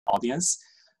audience.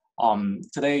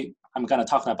 Today, I'm going to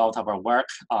talk about our work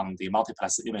on the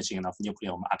multiplexed imaging of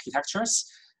nucleome architectures.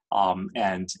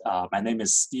 My name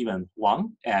is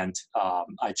Wang, and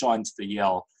I joined the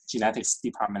Yale Genetics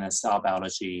Department of Cell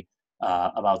Biology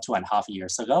about 2.5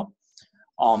 years ago.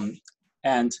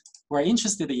 And we're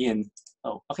interested in,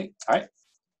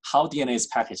 how DNA is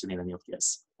packaged in the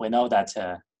nucleus. We know that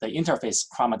the interface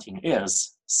chromatin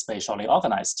is spatially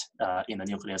organized in the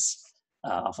nucleus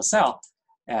of a cell.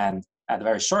 And at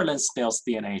very short length scales,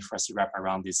 DNA first wrap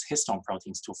around these histone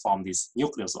proteins to form these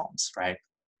nucleosomes, right?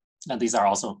 And these are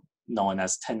also known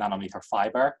as 10 nanometer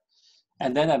fiber.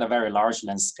 And then at a very large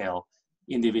length scale,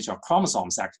 individual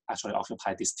chromosomes actually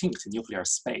occupy distinct nuclear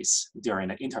space during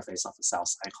the interface of the cell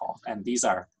cycle. And these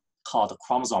are called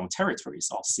chromosome territories,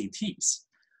 or CTs.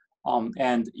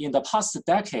 And in the past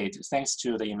decade, thanks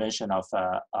to the invention of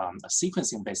a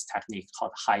sequencing-based technique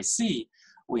called Hi-C,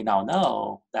 we now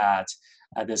know that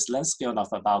at this length scale of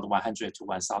about 100 to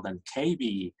 1000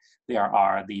 kb, there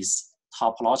are these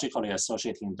topologically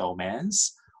associating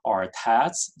domains, or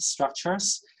TADS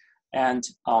structures. And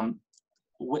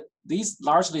these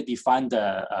largely define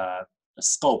the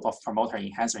scope of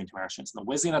promoter-enhancer interactions. And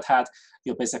within a TAD,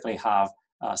 you basically have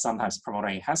sometimes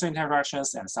promoter-enhancer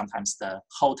interactions, and sometimes the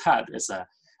whole TAD is a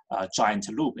giant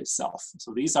loop itself.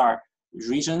 So these are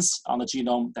regions on the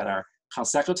genome that are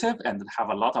consecutive and have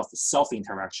a lot of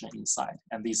self-interaction inside.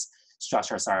 And these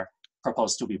structures are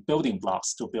proposed to be building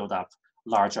blocks to build up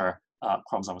larger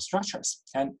chromosome structures.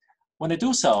 And when they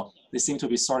do so, they seem to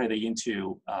be sorted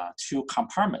into two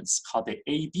compartments called the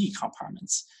AB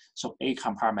compartments. So A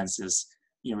compartment is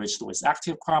enriched with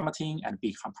active chromatin, and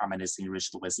B compartment is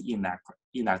enriched with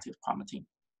inactive chromatin.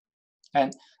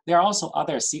 And there are also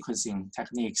other sequencing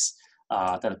techniques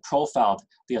that profiled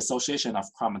the association of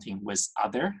chromatin with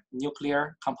other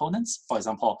nuclear components. For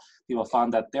example, people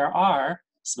found that there are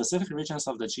specific regions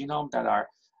of the genome that are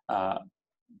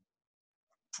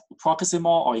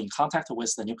proximal or in contact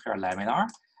with the nuclear laminar,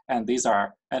 and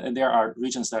there are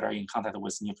regions that are in contact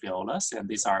with nucleolus, and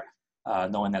these are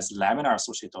known as laminar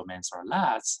associated domains, or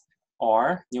LADs,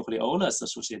 or nucleolus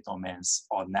associated domains,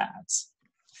 or NADs.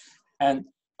 And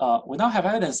we now have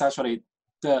evidence actually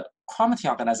the chromatin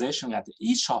organization at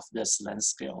each of these length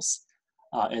scales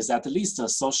is at least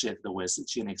associated with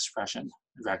gene expression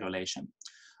regulation.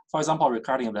 For example,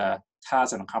 regarding the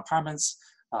TADs and compartments,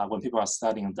 when people are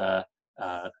studying the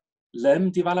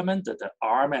limb development, the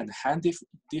arm and hand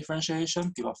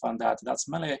differentiation, people found that that's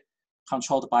mainly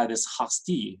controlled by this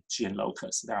HOXD gene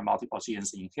locus. There are multiple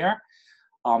genes in here.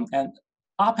 And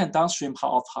up and downstream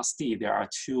of HOXD, there are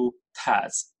two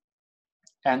TADs.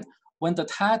 And when the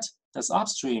TAD that's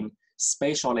upstream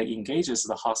spatially engages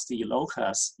the HOXD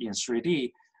locus in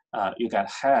 3D, you get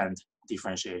hand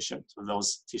differentiation. So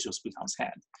those tissues becomes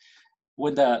hand.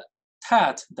 When the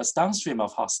TAD that's downstream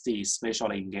of HOXD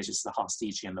spatially engages the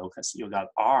HOXD gene locus, you got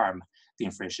arm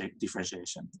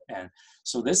differentiation. And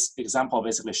so this example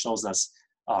basically shows us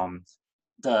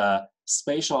the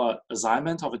spatial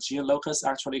assignment of a gene locus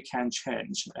actually can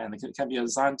change, and it can be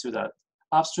assigned to the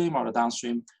upstream or the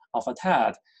downstream of a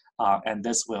TAD, and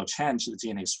this will change the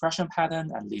gene expression pattern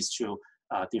and leads to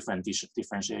different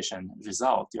differentiation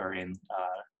result during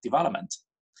development.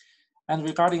 And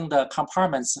regarding the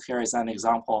compartments, here is an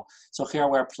example. So here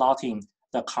we're plotting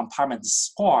the compartment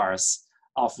scores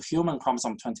of human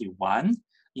chromosome 21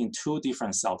 in two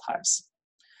different cell types.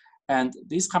 And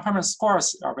these compartment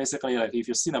scores are basically like, if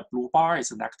you see the blue bar,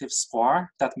 it's an active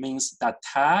score. That means that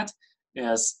TAD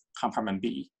is compartment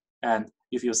B. And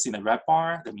if you see the red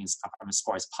bar, that means compartment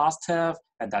score is positive,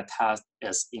 and that TAD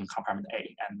is in compartment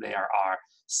A. And there are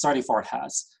 34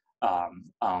 TADs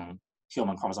on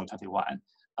human chromosome 21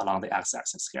 along the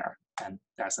x-axis here. And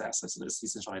the x-axis is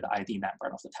essentially the ID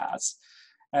number of the TADs.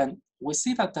 And we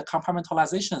see that the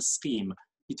compartmentalization scheme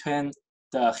between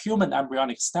the human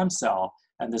embryonic stem cell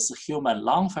and this human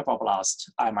long fibroblast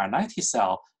IMR90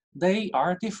 cell, they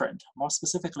are different. More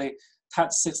specifically,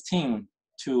 TAD 16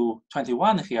 to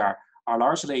 21 here are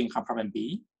largely in compartment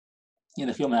B in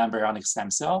the human embryonic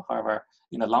stem cell. However,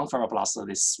 in the long fibroblast,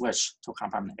 they switch to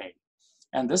compartment A.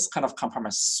 And this kind of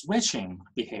compartment switching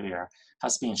behavior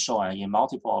has been shown in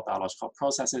multiple biological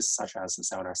processes, such as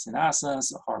cellular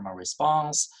senescence, hormone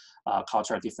response,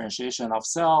 cultural differentiation of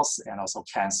cells, and also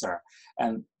cancer.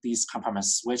 And these compartment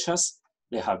switches,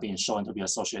 they have been shown to be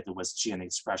associated with gene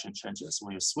expression changes.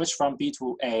 When you switch from B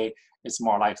to A, it's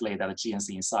more likely that the genes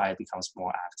inside becomes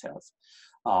more active.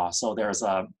 So there's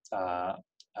a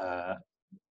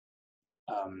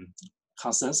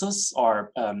consensus,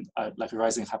 or like a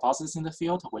rising hypothesis in the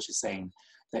field, which is saying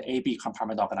the AB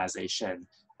compartment organization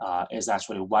is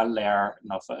actually one layer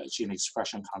of gene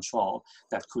expression control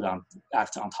that could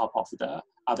act on top of the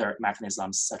other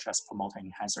mechanisms such as promoter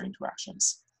enhancer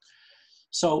interactions.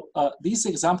 So these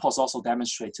examples also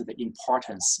demonstrate the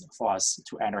importance for us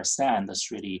to understand the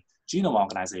 3D genome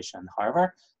organization.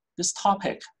 However, this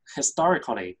topic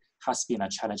historically has been a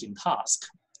challenging task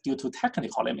due to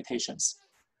technical limitations.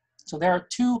 So there are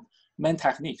two main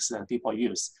techniques that people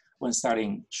use when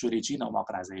studying 3D genome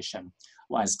organization.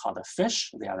 One is called the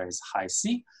FISH, the other is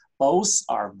Hi-C. Both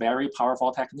are very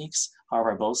powerful techniques.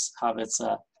 However, both have its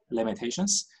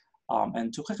limitations.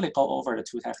 And to quickly go over the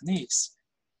two techniques,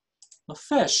 the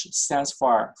FISH stands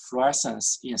for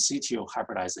fluorescence in situ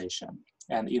hybridization.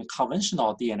 And in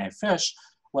conventional DNA FISH,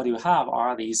 what you have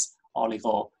are these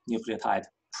oligonucleotide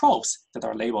probes that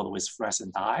are labeled with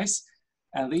fluorescent dyes.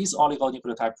 And these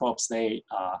oligonucleotide probes, they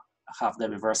have the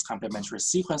reverse complementary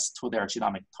sequence to their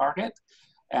genomic target.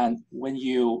 And when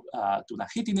you do the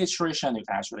heat denaturation, you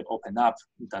can actually open up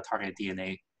the target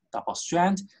DNA double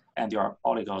strand, and your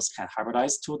oligos can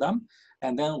hybridize to them.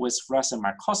 And then with fluorescent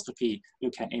microscopy,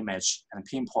 you can image and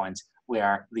pinpoint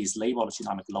where these labeled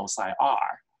genomic loci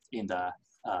are in the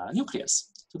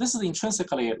nucleus. So this is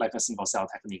intrinsically like a single cell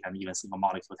technique and even single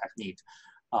molecule technique.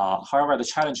 However, the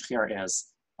challenge here is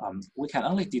we can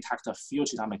only detect a few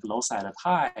genomic loci at a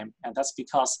time, and that's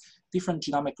because different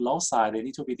genomic loci, they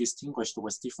need to be distinguished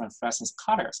with different fluorescence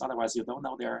colors, otherwise you don't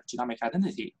know their genomic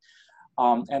identity.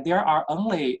 And there are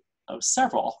only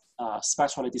several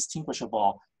spatially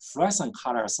distinguishable fluorescent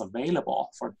colors available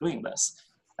for doing this.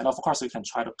 And of course, we can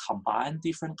try to combine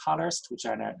different colors to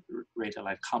generate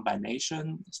like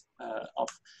combination of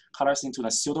colors into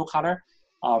a pseudo color,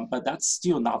 but that's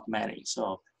still not many.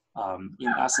 So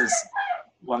in essence,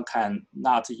 one can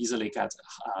not easily get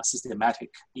systematic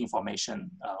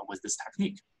information with this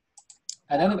technique.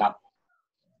 And then,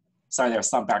 sorry, there's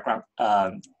some background.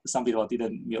 Some people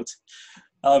didn't mute.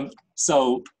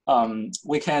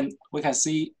 We can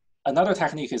see another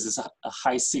technique is a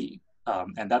Hi-C,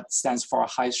 and that stands for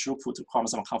high throughput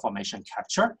chromosome conformation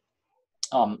capture.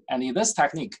 And in this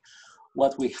technique,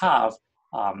 what we have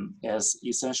is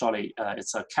essentially,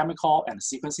 it's a chemical and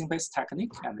sequencing based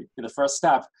technique. And in the first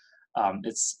step,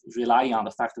 it's relying on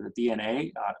the fact that the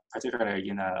DNA, particularly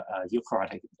in a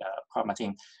eukaryotic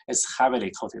chromatin, is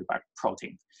heavily coated by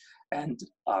protein. And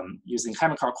using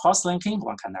chemical cross-linking,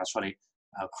 one can actually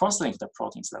cross-link the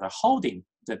proteins that are holding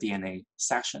the DNA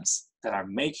sections that are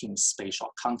making spatial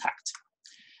contact.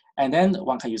 And then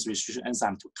one can use restriction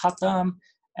enzyme to cut them.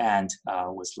 And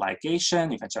with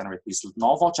ligation, you can generate these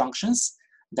novel junctions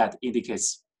that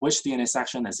indicates which DNA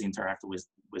section is interacting with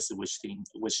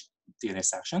which DNA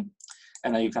section.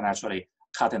 And then you can actually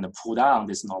cut and pull down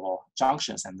these novel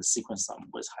junctions and sequence them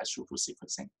with high throughput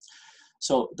sequencing.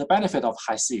 So the benefit of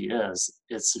Hi-C is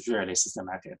it's really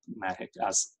systematic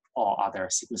as all other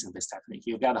sequencing-based technique.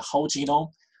 You get a whole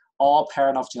genome, all pair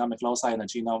of genomic loci in the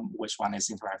genome, which one is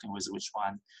interacting with which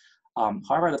one.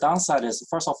 However, the downside is,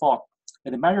 first of all,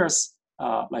 it measures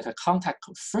like a contact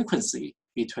frequency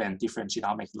between different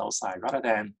genomic loci rather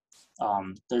than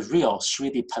the real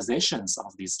 3D positions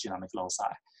of these genomic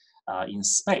loci in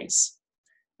space.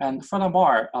 And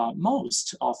furthermore,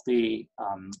 most of the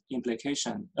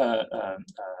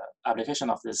application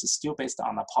of this is still based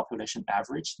on a population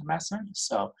average method.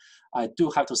 So I do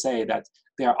have to say that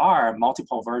there are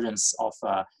multiple versions of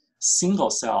single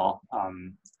cell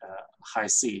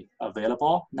Hi-C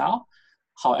available now.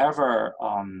 However,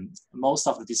 most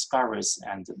of the discoveries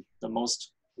and the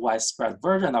most widespread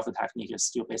version of the technique is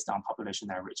still based on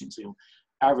population averaging. So you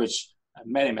average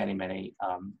many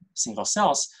single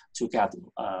cells to get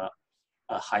a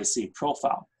Hi-C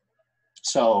profile.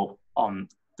 So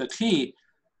the key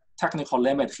technical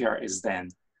limit here is then,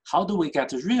 how do we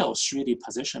get real 3D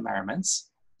position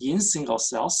measurements in single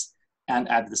cells and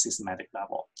at the systematic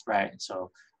level, right?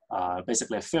 So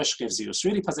basically, FISH gives you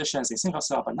 3D positions in single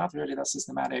cell, but not really that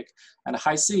systematic. And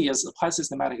Hi-C is quite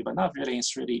systematic, but not really in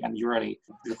 3D, and usually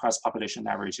requires population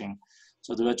averaging.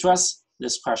 So to address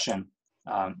this question,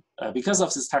 because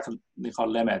of this technical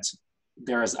limit,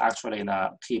 there is actually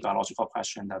a key biological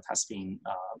question that has been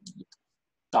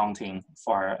daunting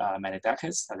for many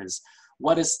decades. That is,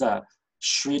 what is the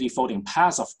 3D folding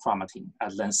path of chromatin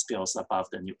at length scales above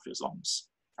the nucleosomes,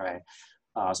 all right?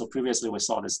 So previously we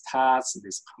saw these tabs,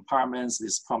 these compartments,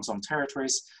 these chromosome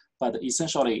territories, but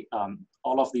essentially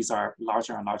all of these are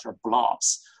larger and larger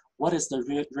blobs. What is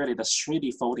really the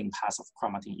 3D folding path of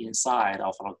chromatin inside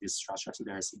of all of these structures?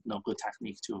 There is no good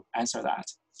technique to answer that.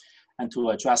 And to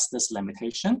address this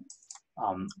limitation,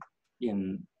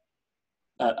 in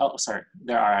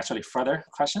there are actually further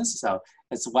questions. So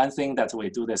it's one thing that we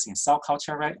do this in cell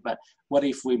culture, right? But what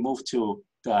if we move to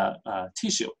the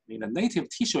tissue, in the native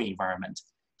tissue environment?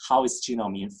 How is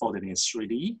genome folded in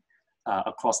 3D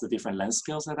across the different length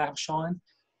scales that I have shown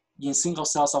in single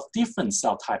cells of different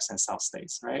cell types and cell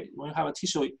states, right? When you have a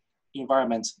tissue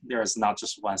environment, there is not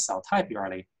just one cell type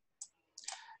usually.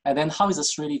 And then how is the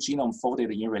 3D genome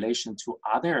folded in relation to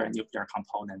other nuclear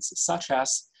components, such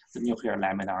as the nuclear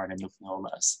laminar and the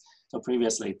nucleolus? So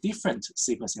previously, different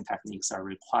sequencing techniques are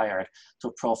required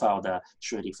to profile the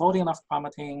 3D folding of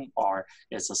chromatin or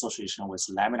its association with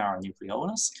laminar or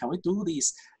nucleolus. Can we do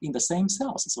these in the same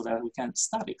cells so that we can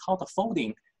study how the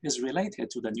folding is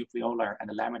related to the nucleolar and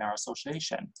the laminar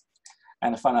association?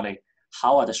 And finally,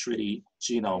 how are the 3D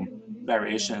genome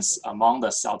variations among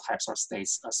the cell types or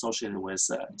states associated with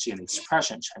gene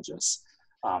expression changes?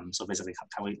 So basically,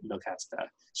 can we look at the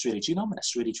 3D genome and the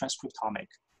 3D transcriptomic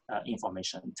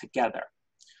information together?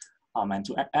 And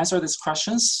to answer these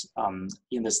questions,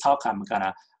 in this talk, I'm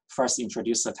gonna first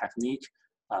introduce a technique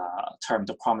termed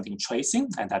chromatin tracing,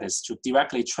 and that is to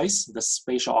directly trace the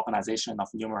spatial organization of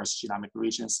numerous genomic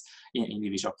regions in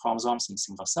individual chromosomes in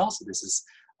single cells. So this is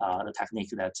the technique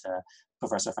that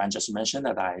Professor Fan just mentioned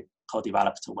that I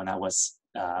co-developed when I was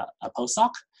a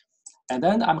postdoc. And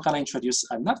then I'm gonna introduce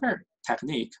another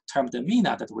technique termed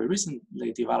MINA that we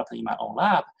recently developed in my own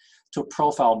lab to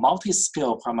profile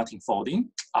multi-scale chromatin folding,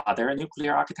 other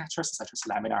nuclear architectures such as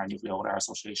laminar and nucleolar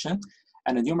association,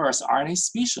 and the numerous RNA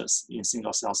species in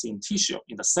single cells in tissue,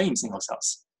 in the same single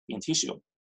cells in tissue.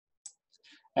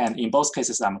 And in both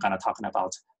cases, I'm gonna talk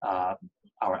about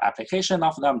our application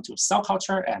of them to cell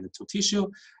culture and to tissue,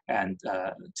 and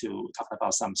to talk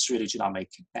about some 3D genomic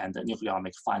and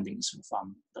nucleomic findings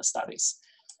from the studies.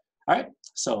 All right,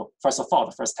 so first of all,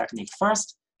 the first technique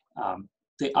first.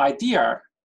 The idea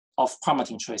of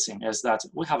chromatin tracing is that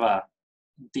we have a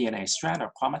DNA strand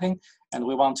or chromatin, and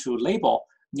we want to label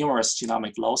numerous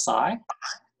genomic loci,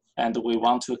 and we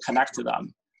want to connect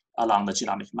them along the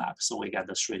genomic map, so we get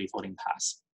the 3D folding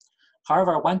path.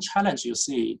 However, one challenge you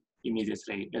see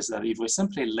immediately is that if we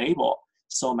simply label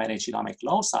so many genomic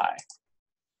loci,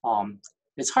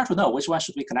 it's hard to know which one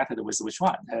should be connected with which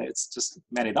one. It's just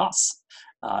many dots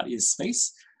in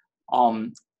space.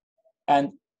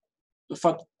 And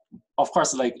of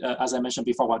course, like as I mentioned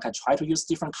before, one can try to use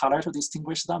different color to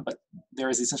distinguish them, but there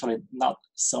is essentially not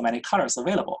so many colors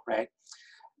available, right?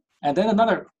 And then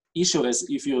another issue is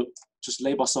if you just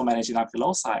label so many genomic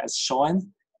loci as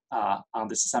shown on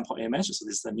this sample image. So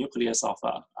this is the nucleus of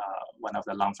one of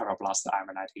the lung fibroblast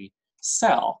IMR90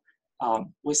 cell.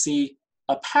 We see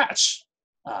a patch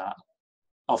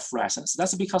of fluorescence.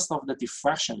 That's because of the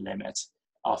diffraction limit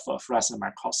of fluorescent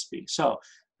microscopy. So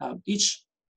each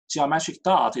geometric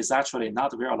dot is actually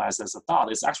not realized as a dot.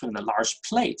 It's actually in a large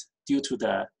plate due to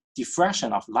the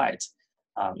diffraction of light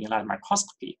in light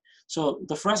microscopy. So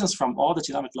the fluorescence from all the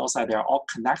genomic loci, they are all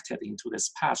connected into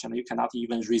this patch, and you cannot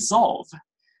even resolve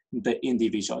the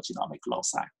individual genomic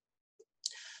loci.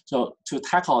 So to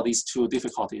tackle these two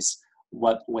difficulties,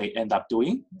 what we end up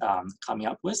doing, coming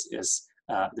up with, is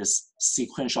this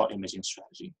sequential imaging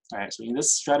strategy. All right, so in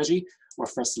this strategy, we'll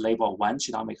first label one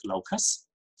genomic locus,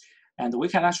 and we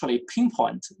can actually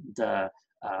pinpoint the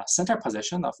center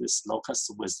position of this locus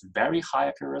with very high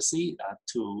accuracy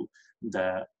to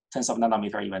the tens of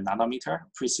nanometer, even nanometer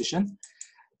precision.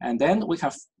 And then we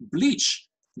can bleach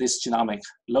this genomic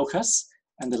locus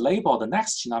and label the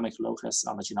next genomic locus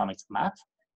on the genomic map,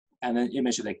 and then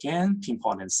image it again,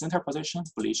 pinpoint the center position,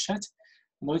 bleach it,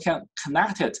 and we can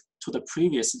connect it to the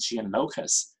previous gene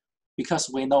locus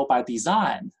because we know by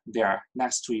design they're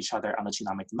next to each other on the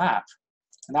genomic map.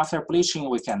 And after bleaching,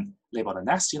 we can label the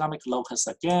next genomic locus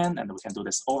again, and we can do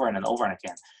this over and over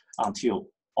again until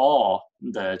all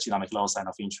the genomic loci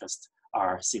of interest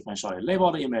are sequentially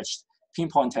labeled, imaged,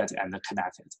 pinpointed, and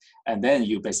connected. And then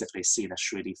you basically see the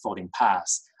 3D folding path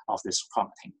of this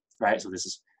chromatin, right? So this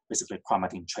is basically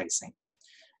chromatin tracing.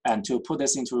 And to put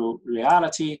this into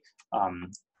reality,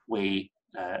 we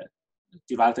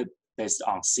developed it based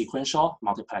on sequential,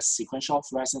 multiplexed sequential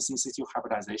fluorescence in situ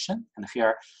hybridization. And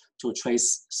here, to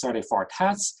trace 34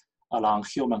 tests along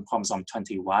human chromosome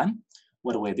 21,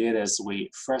 what we did is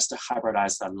we first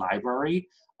hybridized a library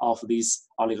of these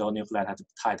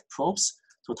oligonucleotide probes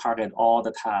to target all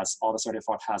the tags, all the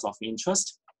 34 tags of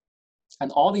interest.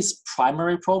 And all these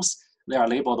primary probes, they are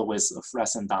labeled with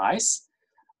fluorescent dyes.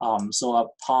 So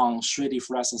upon 3D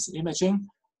fluorescence imaging,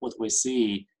 what we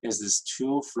see is these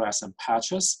two fluorescent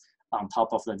patches on top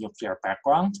of the nuclear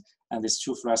background. And these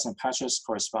two fluorescent patches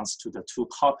corresponds to the two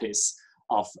copies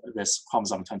of this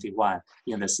chromosome 21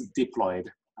 in this diploid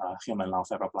human long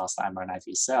fibroblast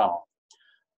mRNA cell.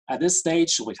 At this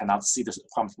stage, we cannot see the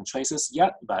chromatin traces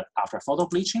yet, but after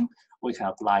photobleaching, we can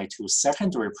apply two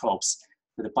secondary probes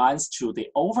that binds to the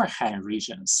overhang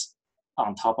regions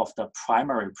on top of the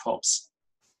primary probes.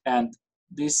 And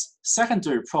these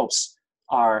secondary probes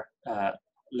are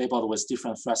labeled with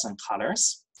different fluorescent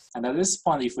colors. And at this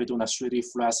point, if we do a 3D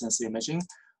fluorescence imaging,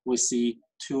 we see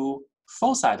two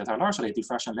foci that are largely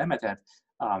diffraction limited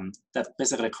that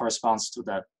basically corresponds to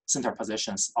the center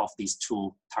positions of these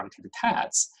two targeted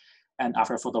TADs. And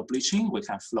after photobleaching, we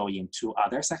can flow in two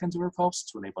other secondary probes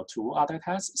to label two other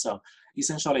TADs. So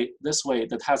essentially, this way,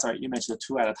 the TADs are imaged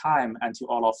two at a time until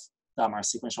all of them are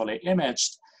sequentially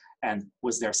imaged. And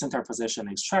with their center position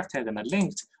extracted and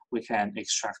linked, we can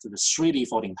extract the 3D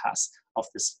folding path of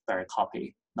this very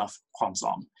copy of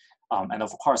chromosome. And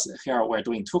of course, here we're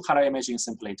doing two-color imaging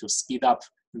simply to speed up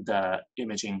the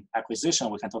imaging acquisition.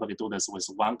 We can totally do this with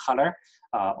one color,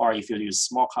 or if you use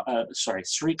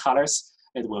three colors,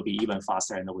 it will be even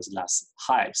faster and with less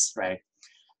hives, right?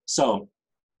 So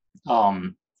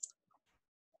in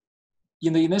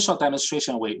the initial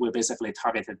demonstration, we basically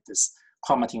targeted this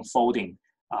chromatin folding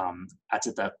at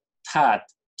the TAD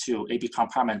to AB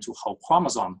compartment to whole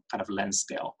chromosome kind of length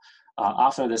scale.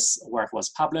 After this work was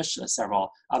published,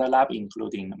 several other labs,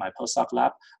 including my postdoc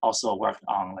lab, also worked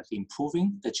on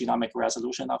improving the genomic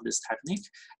resolution of this technique.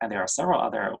 And there are several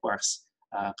other works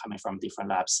coming from different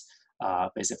labs,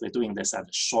 basically doing this at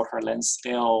shorter length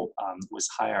scale with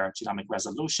higher genomic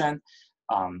resolution,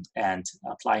 and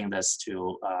applying this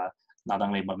to not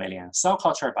only mammalian cell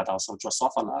culture, but also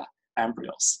Drosophila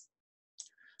embryos.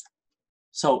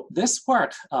 So this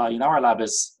work in our lab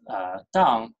is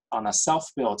done on a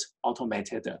self-built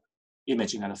automated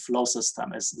imaging and flow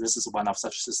system. This is one of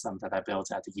such systems that I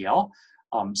built at Yale.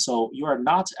 So you are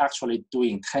not actually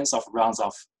doing tens of rounds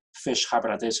of fish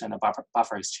hybridization and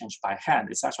buffer exchange by hand.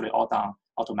 It's actually all done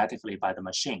automatically by the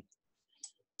machine.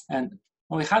 And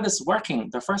when we had this working,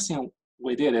 the first thing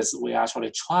we did is we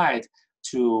actually tried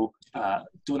to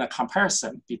do a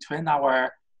comparison between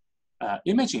our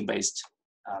imaging-based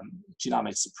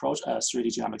genomics approach,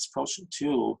 3D genomics approach,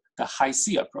 to the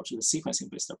Hi-C approach, the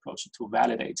sequencing-based approach, to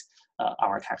validate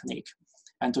our technique.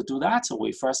 And to do that,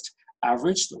 we first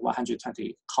averaged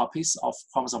 120 copies of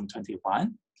chromosome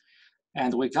 21,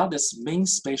 and we got this mean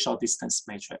spatial distance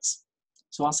matrix.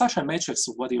 So on such a matrix,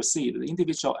 what do you see? The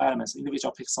individual elements,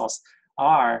 individual pixels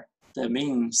are the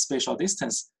mean spatial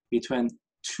distance between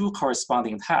two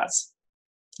corresponding TADs,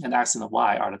 and X and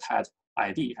Y are the TAD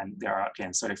ID, and there are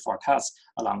again 34 TADs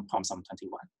along chromosome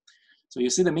 21. So you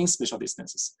see the mean spatial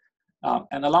distances.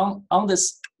 And on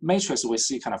this matrix, we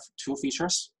see kind of two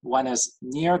features. One is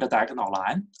near the diagonal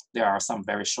line, there are some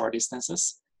very short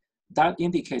distances. That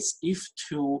indicates if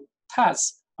two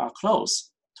TADs are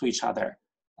close to each other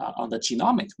on the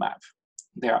genomic map,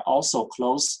 they are also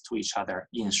close to each other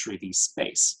in 3D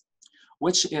space,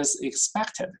 which is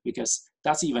expected because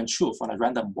that's even true for a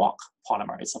random walk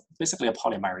polymer. It's basically a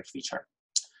polymeric feature.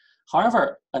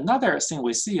 However, another thing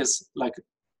we see is like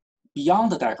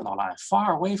beyond the diagonal line,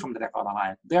 far away from the diagonal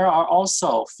line, there are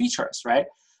also features, right?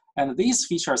 And these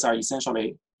features are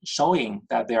essentially showing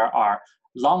that there are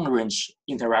long-range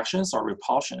interactions or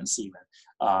repulsions even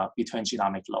between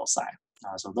genomic loci.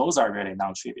 So those are really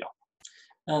non-trivial.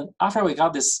 And after we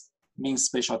got this mean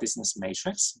spatial distance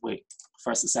matrix, we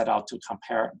first set out to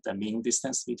compare the mean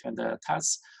distance between the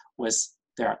TADs with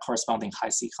their corresponding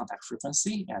Hi-C contact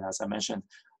frequency. And as I mentioned,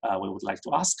 we would like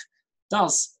to ask,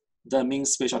 does the mean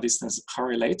spatial distance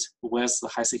correlate with the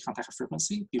Hi-C contact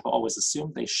frequency? People always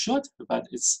assume they should, but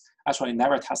it's actually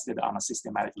never tested on a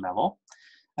systematic level.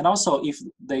 And also, if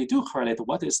they do correlate,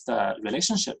 what is the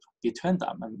relationship between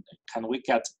them? And can we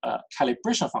get a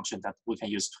calibration function that we can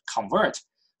use to convert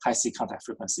Hi-C contact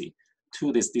frequency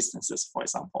to these distances, for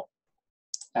example?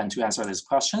 And to answer these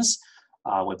questions,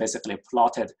 we basically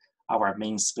plotted our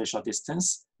mean spatial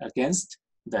distance against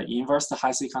the inverse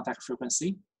Hi-C contact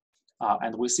frequency.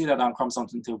 And we see that on chromosome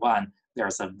 21,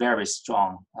 there's a very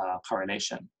strong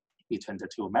correlation between the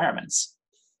two measurements.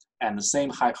 And the same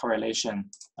high correlation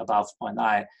above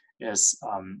 0.9 is,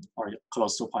 or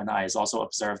close to 0.9 is also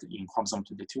observed in chromosome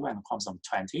 22 and chromosome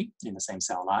 20 in the same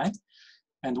cell line.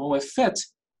 And when we fit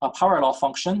a power law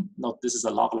function, note this is a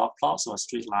log-log plot, so a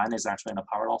straight line is actually in a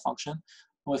power law function.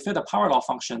 When we fit a power law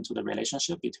function to the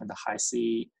relationship between the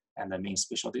Hi-C and the mean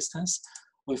spatial distance,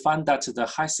 we find that the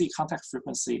Hi-C contact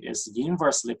frequency is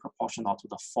inversely proportional to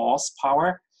the false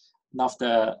power of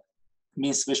the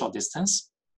mean spatial distance.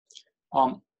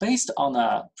 Based on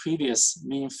a previous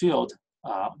mean field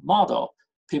model,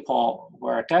 people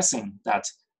were guessing that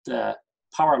the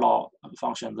power law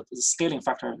function, the scaling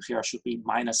factor here should be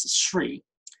 -3.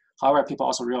 However, people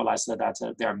also realized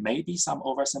that there may be some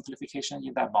oversimplification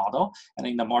in that model, and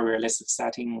in the more realistic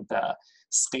setting, the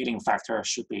scaling factor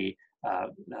should be,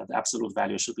 the absolute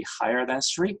value should be higher than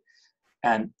 3.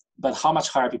 But how much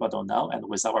higher, people don't know. And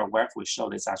with our work, we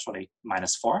showed it's actually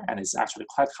 -4, and it's actually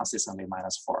quite consistently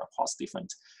 -4 across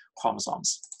different chromosomes.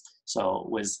 So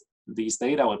with these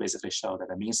data, we basically show that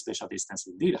the mean spatial distance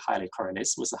indeed highly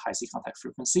correlates with the high C contact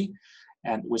frequency,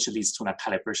 and which leads to a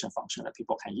calibration function that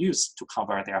people can use to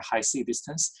convert their high C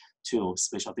distance to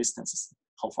spatial distances,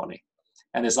 hopefully.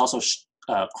 And it's also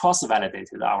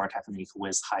cross-validated our technique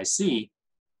with high C,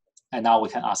 and now we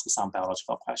can ask some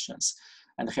biological questions.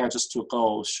 And here, just to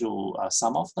go through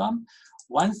some of them.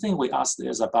 One thing we asked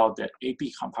is about the AB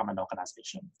compartment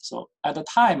organization. So at the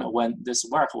time when this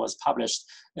work was published,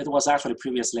 it was actually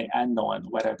previously unknown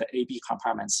whether the AB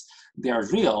compartments, they're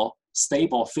real,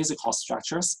 stable physical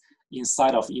structures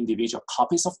inside of individual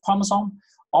copies of chromosome,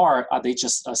 or are they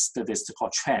just a statistical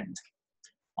trend?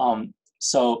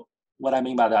 So what I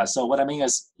mean by that, so what I mean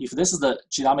is, if this is the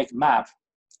genomic map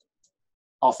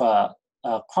of a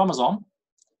chromosome,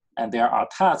 and there are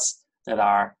TADs that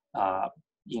are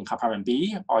in compartment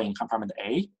B or in compartment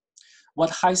A, what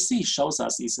high C shows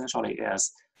us essentially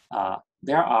is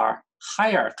there are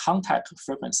higher contact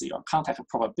frequency or contact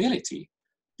probability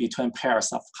between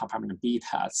pairs of compartment B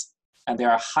TADs, and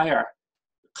there are higher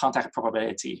contact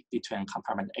probability between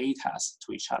compartment A TADs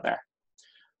to each other.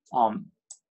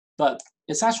 But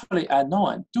it's actually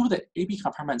unknown, do the AB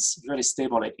compartments really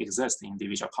stably exist in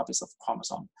individual copies of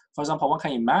chromosome? For example, one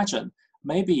can imagine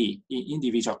maybe in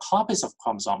individual copies of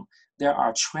chromosome, there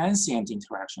are transient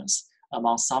interactions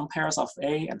among some pairs of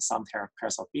A and some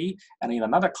pairs of B. And in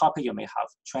another copy, you may have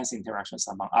transient interactions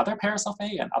among other pairs of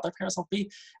A and other pairs of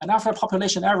B. And after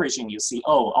population averaging, you see,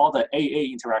 oh, all the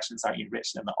AA interactions are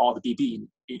enriched and all the BB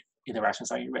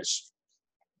interactions are enriched.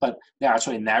 But they're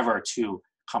actually never two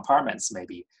compartments,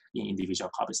 maybe, in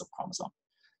individual copies of chromosome.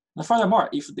 And furthermore,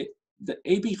 if the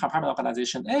AB compartment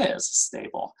organization is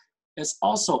stable, it's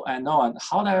also unknown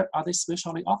how are they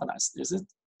spatially organized. Is it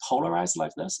polarized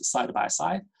like this, side by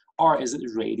side, or is it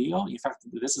radial? In fact,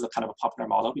 this is a kind of a popular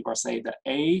model. People say the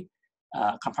A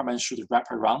compartment should wrap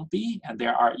around B, and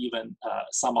there are even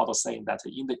some models saying that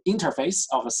in the interface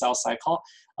of a cell cycle,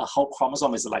 a whole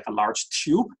chromosome is like a large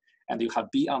tube, and you have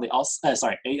A on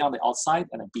the outside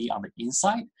and a B on the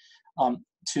inside.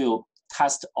 To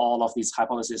test all of these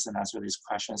hypotheses and answer these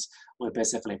questions, we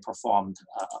basically performed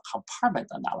a compartment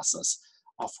analysis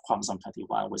of chromosome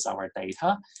 21 with our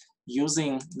data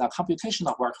using the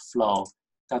computational workflow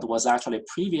that was actually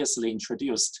previously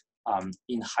introduced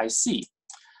in high C.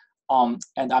 And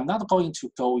I'm not going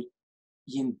to go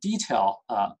in detail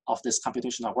of this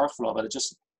computational workflow, but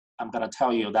just I'm going to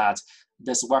tell you that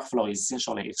this workflow is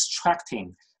essentially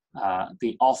extracting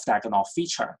the off-diagonal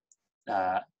feature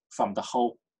from the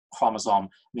whole chromosome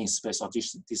mean spatial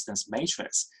distance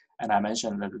matrix. And I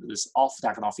mentioned that this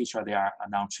off-diagonal feature, they are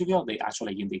non-trivial. They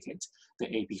actually indicate the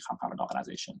AB compartment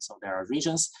organization. So there are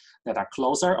regions that are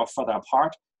closer or further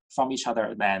apart from each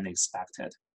other than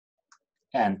expected.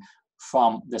 And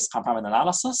from this compartment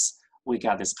analysis, we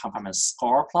get this compartment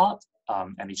score plot,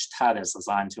 and each TAD is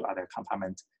assigned to either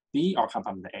compartment B or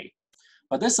compartment A.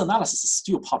 But this analysis is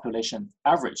still population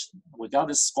average. We got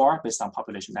this score based on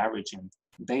population averaging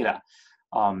data.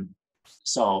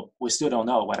 So we still don't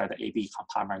know whether the AB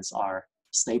compartments are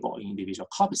stable in individual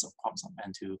copies of chromosome.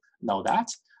 And to know that,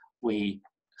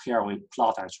 here we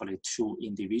plot actually 2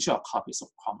 individual copies of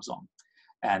chromosome.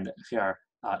 And here,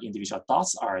 individual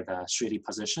dots are the 3D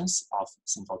positions of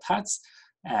single TADs.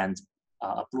 And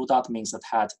a blue dot means the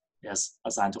TAD is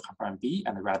assigned to compartment B,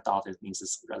 and the red dot means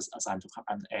it's assigned to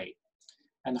compartment A.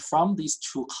 And from these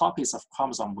 2 copies of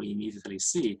chromosome, we immediately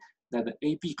see that the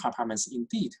AB compartments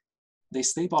indeed, they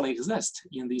stably exist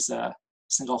in these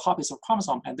single copies of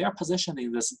chromosome, and they're positioned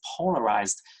in this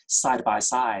polarized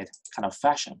side-by-side kind of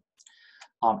fashion.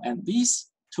 And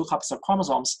these 2 copies of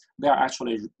chromosomes, they are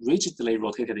actually rigidly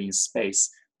rotated in space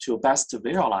to best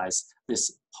visualize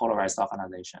this polarized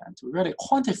organization. And to really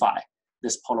quantify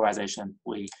this polarization,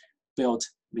 we built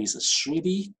these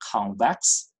 3D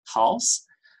convex hulls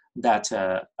that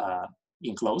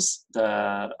enclose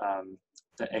the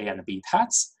A and B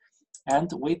TADs.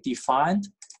 And we defined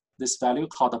this value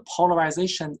called the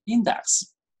polarization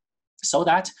index, so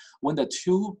that when the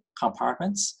 2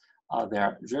 compartments,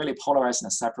 they're really polarized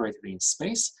and separated in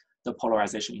space, the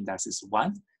polarization index is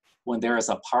 1. When there is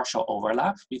a partial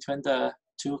overlap between the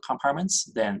 2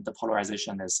 compartments, then the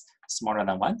polarization is smaller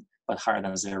than 1, but higher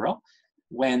than 0.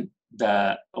 When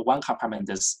the one compartment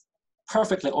is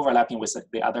perfectly overlapping with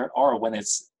the other, or when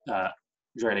it's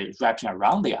really wrapping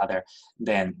around the other,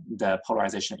 then the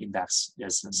polarization index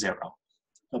is 0.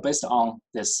 So based on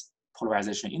this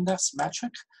polarization index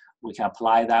metric, we can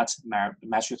apply that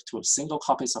metric to single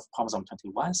copies of chromosome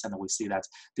 21, and we see that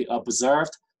the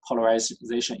observed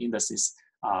polarization indices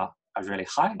are really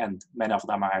high, and many of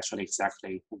them are actually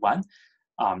exactly 1,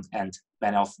 and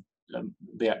many of them,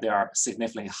 they are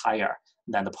significantly higher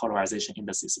than the polarization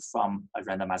indices from a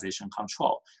randomization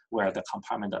control, where the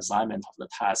compartment assignment of the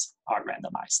tags are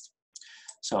randomized.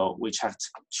 So we checked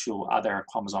 2 other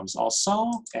chromosomes also,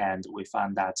 and we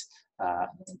found that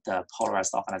the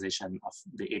polarized organization of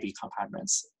the AB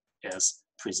compartments is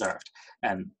preserved.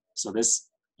 And so this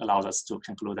allows us to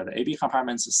conclude that the AB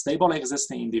compartments are stably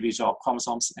existing individual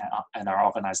chromosomes and are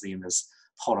organized in this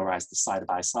polarized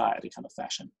side-by-side kind of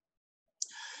fashion.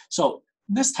 So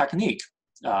this technique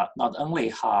not only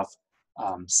have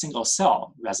single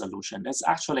cell resolution, it's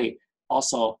actually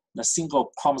also the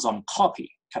single chromosome copy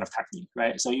kind of technique,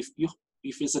 right? So if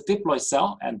it's a diploid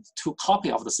cell and 2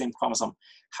 copies of the same chromosome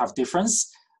have difference,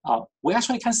 we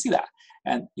actually can see that.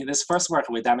 And in this first work,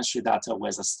 we demonstrate that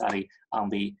with a study on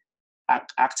the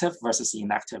active versus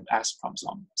inactive X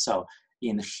chromosome. So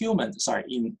in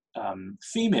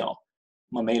female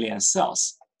mammalian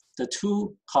cells, the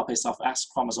 2 copies of X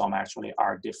chromosome actually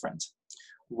are different.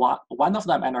 One of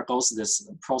them undergoes this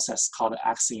process called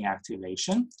X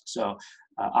inactivation. So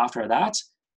after that,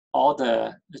 all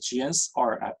the genes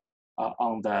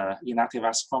on the inactive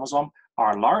X chromosome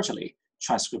are largely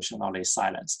transcriptionally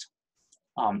silenced.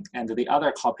 And the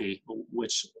other copy,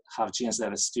 which have genes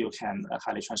that still can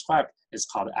highly transcribe, is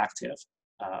called active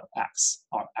X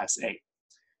or XA.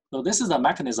 So this is a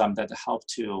mechanism that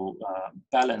helps to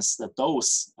balance the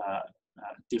dose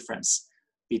difference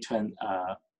between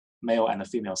male and a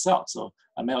female cell. So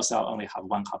a male cell only have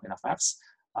 1 copy of X,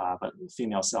 but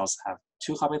female cells have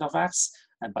 2 copies of X.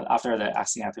 But after the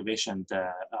X inactivation,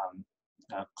 the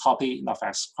copy of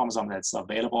X chromosome that's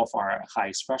available for high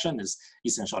expression is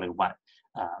essentially 1.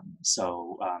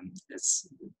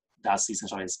 That's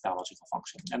essentially its biological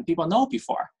function. And people know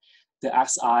before, the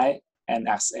XI and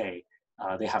XA,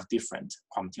 they have different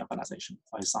chromatin organization.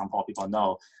 For example, people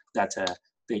know that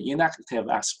the inactive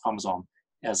X chromosome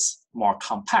is more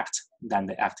compact than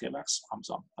the active X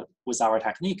chromosome. But with our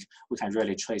technique, we can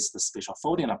really trace the spatial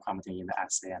folding of chromatin in the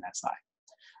XA and XI.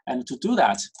 And to do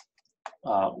that,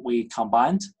 we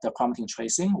combined the chromatin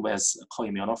tracing with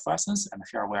co-immunofluorescence, and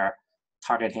here we're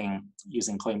targeting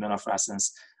using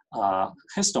co-immunofluorescence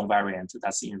histone variant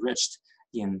that's enriched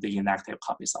in the inactive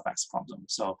copies of X chromosome.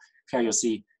 So here you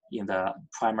see in the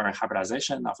primary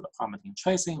hybridization of the chromatin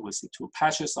tracing, we see 2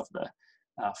 patches of the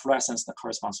fluorescence that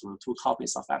corresponds to 2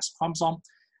 copies of X chromosome,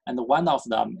 and one of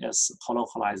them is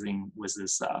colocalizing with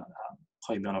this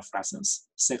co-immunofluorescence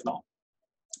signal,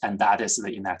 and that is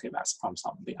the inactive X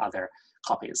chromosome. The other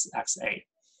copy is XA.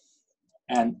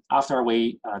 And after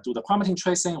we do the chromatin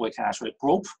tracing, we can actually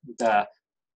group the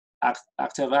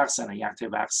active X and the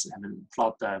inactive X and then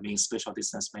plot the mean spatial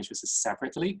distance matrices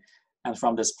separately. And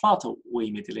from this plot, we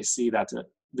immediately see that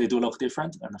they do look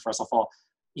different. And first of all,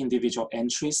 individual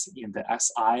entries in the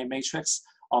XI matrix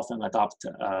often adopt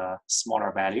a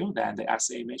smaller value than the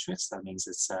XA matrix. That means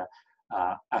it's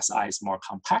XI is more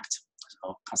compact,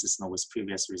 so consistent with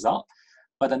previous result.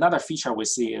 But another feature we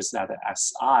see is that the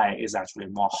XI is actually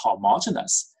more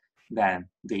homogeneous than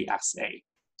the XA.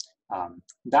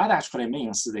 That actually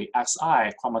means the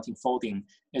XI chromatin folding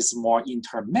is more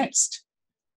intermixed.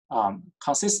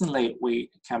 Consistently,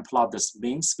 we can plot this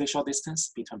mean spatial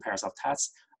distance between pairs of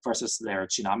tags versus their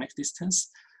genomic distance.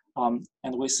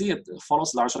 And we see it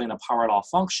follows largely in a power law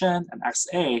function, and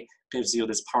XA gives you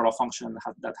this power law function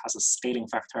that has a scaling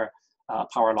factor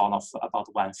power law of about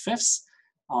 1/5.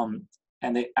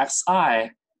 And the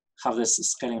XI have this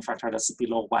scaling factor that's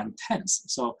below 1/10.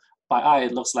 So by eye,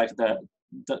 it looks like the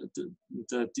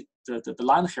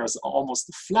line here is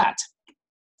almost flat.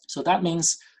 So that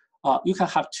means you can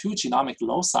have 2 genomic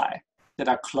loci that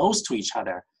are close to each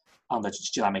other on the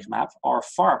genomic map or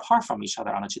far apart from each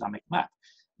other on the genomic map.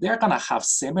 They're gonna have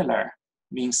similar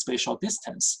mean spatial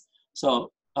distance.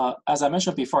 So as I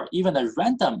mentioned before, even a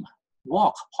random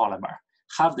walk polymer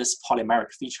have this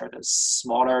polymeric feature. The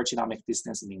smaller genomic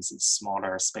distance means it's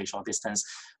smaller spatial distance,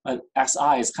 but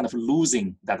XI is kind of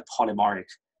losing that polymeric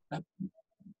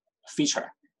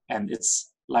feature. And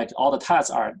it's like all the tags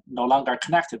are no longer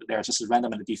connected. They're just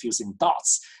randomly diffusing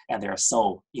dots, and they're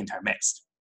so intermixed.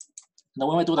 Now,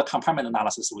 when we do the compartment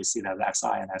analysis, we see that the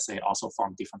XI and SA also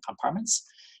form different compartments.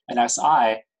 And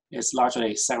XI is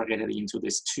largely segregated into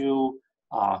these 2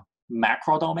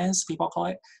 macro domains, people call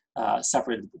it.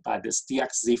 separated by this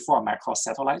DXZ4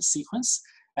 microsatellite sequence.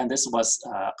 And this was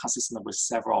consistent with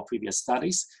several previous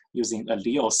studies using a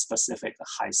allele-specific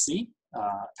high-C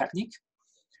technique.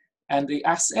 And the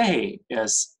XA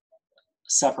is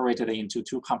separated into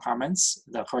two compartments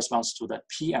that corresponds to the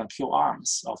P and Q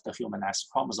arms of the human X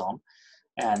chromosome.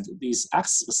 And these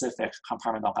X-specific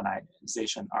compartment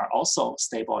organization are also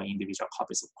stable in individual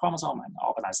copies of chromosome and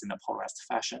organized in a polarized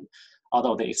fashion,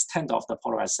 although the extent of the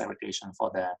polarized segregation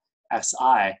for the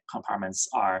XI compartments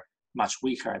are much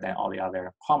weaker than all the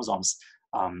other chromosomes.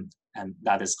 And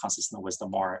that is consistent with the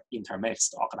more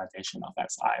intermixed organization of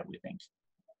XI, we think.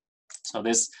 So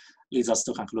this leads us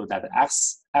to conclude that the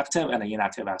X active and the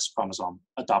inactive X chromosome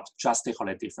adopt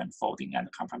drastically different folding and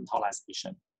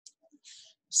compartmentalization.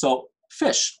 So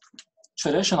fish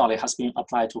traditionally has been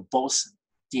applied to both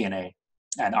DNA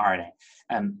and RNA.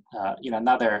 And in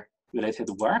another related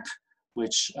work,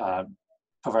 which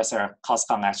Professor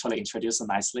Coskun actually introduced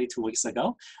nicely 2 weeks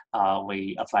ago,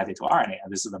 we applied it to RNA,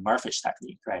 and this is the merfish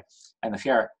technique, right? And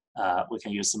here we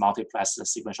can use multiplexed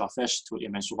sequential fish to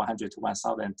image 100 to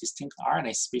 1,000 distinct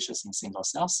RNA species in single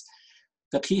cells.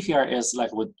 The key here is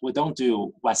like we don't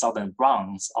do 1,000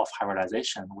 rounds of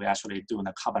hybridization. We actually do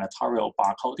the combinatorial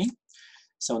barcoding.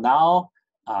 So now,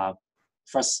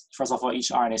 first of all, each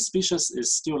RNA species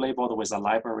is still labeled with a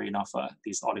library of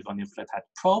these oligonucleotide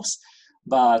probes,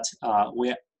 but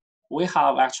we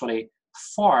have actually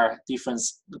 4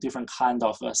 different kind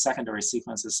of secondary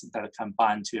sequences that can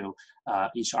bind to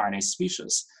each RNA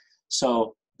species.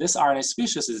 So this RNA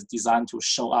species is designed to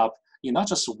show up in not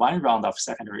just 1 round of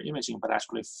secondary imaging, but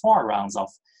actually 4 rounds of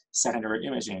secondary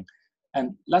imaging.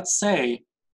 And let's say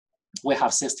we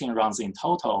have 16 rounds in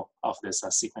total of this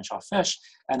sequential fish,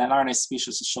 and an RNA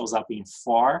species shows up in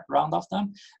 4 rounds of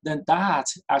them, then that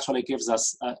actually gives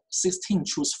us a 16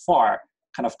 choose 4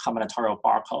 kind of combinatorial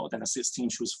barcode, and a 16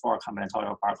 choose 4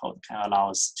 combinatorial barcode can allow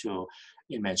us to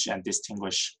image and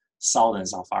distinguish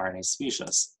thousands of RNA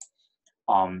species.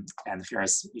 And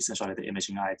here's essentially the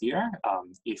imaging idea.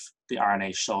 If the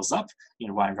RNA shows up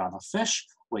in 1 round of fish,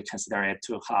 we consider it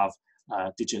to have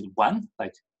digit 1,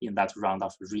 like in that round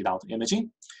of readout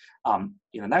imaging.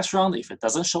 In the next round, if it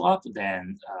doesn't show up,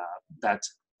 then that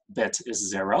bit is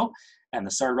 0. And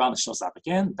the 3rd round shows up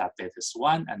again, that bit is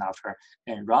 1. And after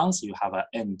n rounds, you have an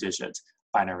n-digit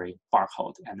binary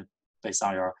barcode. And based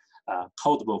on your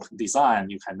codebook design,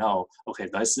 you can know, okay,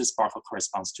 this barcode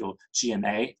corresponds to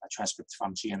GNA, a transcript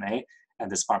from GNA,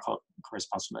 and this barcode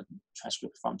corresponds to the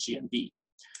transcript from GNB.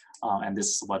 And this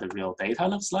is what the real data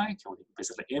looks like. We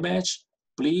basically image,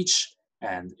 bleach,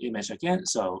 and image again.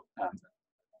 So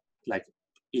like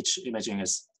each imaging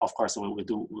is, of course, we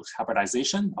do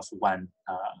hybridization of 1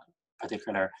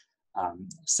 particular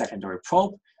secondary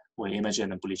probe. We image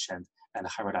and bleach and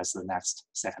hybridize the next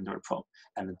secondary probe,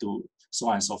 and do so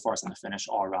on and so forth, and finish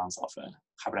all rounds of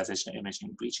hybridization,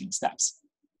 imaging, bleaching steps.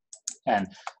 And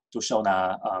to show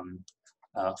the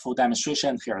full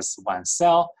demonstration, here's 1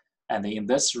 cell. And in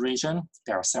this region,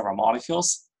 there are several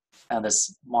molecules. And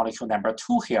this molecule number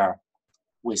 2 here,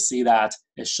 we see that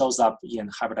it shows up in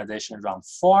hybridization round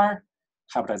 4,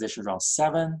 hybridization round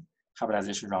 7,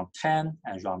 hybridization round 10,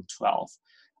 and round 12.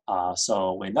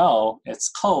 So we know its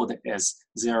code is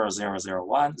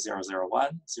 0001,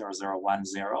 001,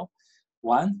 0010,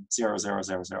 1,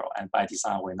 0000. And by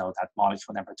design, we know that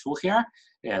molecule number 2 here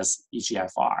is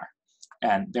EGFR.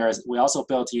 And we also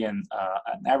built in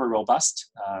an ever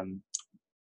robust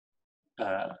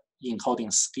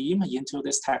encoding scheme into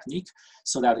this technique,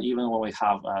 so that even when we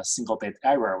have a single bit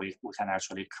error, we can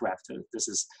actually correct it. This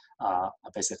is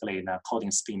basically a coding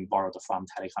scheme borrowed from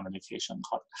telecommunication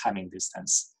called Hamming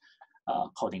distance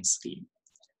coding scheme.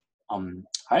 All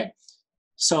right.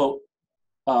 So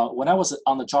when I was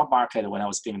on the job market, when I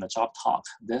was giving the job talk,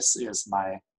 this is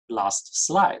my last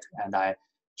slide, and I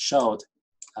showed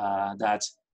that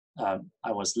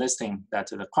I was listing that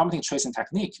the chromatin tracing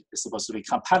technique is supposed to be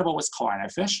compatible with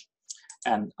co-RNA fish,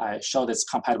 and I showed it's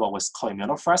compatible with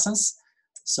co-immunofluorescence.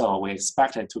 So we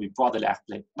expect it to be broadly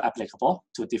applicable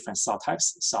to different cell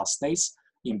types, cell states,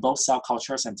 in both cell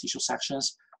cultures and tissue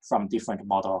sections from different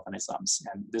model organisms.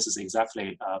 And this is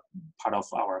exactly part of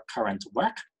our current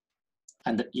work.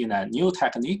 And in a new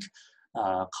technique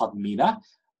called MINA,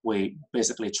 we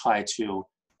basically try to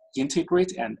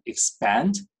integrate and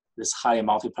expand this highly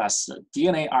multiplexed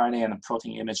DNA, RNA, and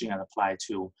protein imaging and apply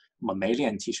to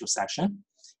mammalian tissue section.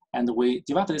 And we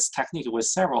developed this technique with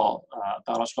several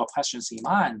biological questions in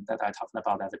mind that I talked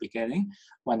about at the beginning.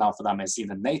 One of them is in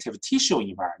the native tissue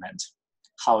environment.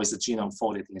 How is the genome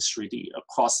folded in 3D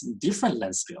across different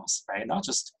length scales, right? Not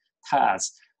just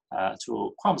TADs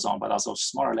to chromosome, but also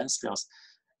smaller length scales.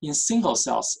 in single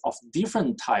cells of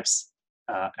different types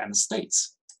and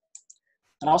states.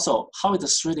 And also, how is the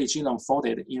 3D genome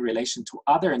folded in relation to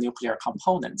other nuclear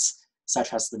components,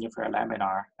 such as the nuclear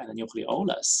laminar and the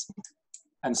nucleolus?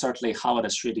 And certainly, how are the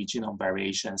 3D genome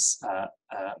variations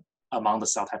among the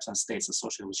cell types and states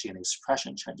associated with gene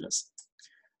expression changes?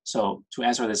 So to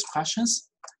answer these questions,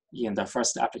 in the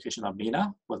first application of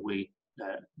MINA, what we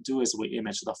do is we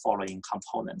image the following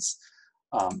components.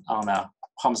 On a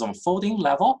chromosome folding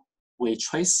level, we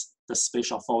trace the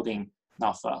spatial folding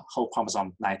of whole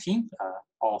chromosome 19,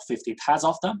 all 50 pads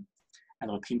of them,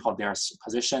 and we pinpoint their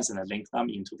positions and then link them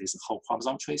into these whole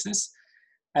chromosome traces.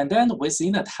 And then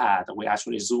within the TAD, we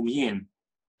actually zoom in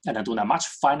and then do a much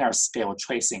finer scale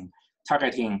tracing,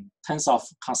 targeting tens of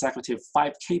consecutive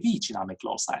 5 kb genomic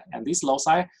loci. And these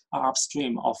loci are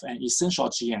upstream of an essential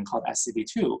gene called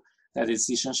SCD2 that is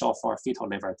essential for fetal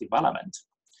liver development.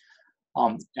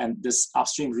 And this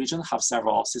upstream region have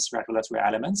several cis-regulatory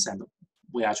elements, and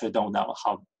we actually don't know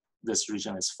how this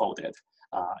region is folded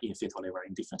in fetal liver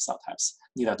in different cell types.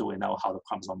 Neither do we know how the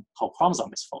whole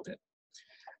chromosome is folded.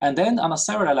 And then on a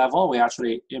cellular level, we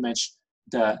actually image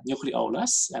the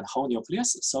nucleolus and whole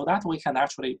nucleus so that we can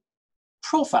actually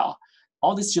profile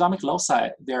all these genomic loci,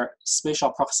 their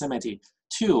spatial proximity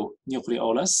to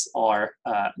nucleolus or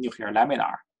nuclear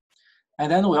laminar.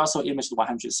 And then we also imaged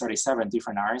 137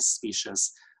 different RNA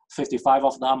species. 55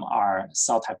 of them are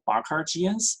cell type marker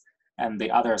genes, and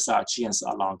the others are genes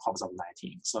along chromosome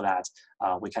 19, so that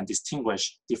we can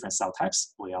distinguish different cell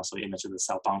types. We also image the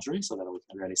cell boundary so that we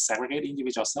can really segregate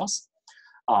individual cells.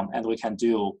 And we can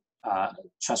do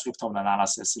transcriptome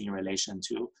analysis in relation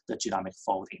to the genomic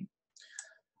folding.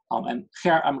 And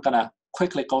here I'm gonna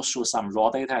quickly go through some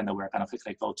raw data, and then we're gonna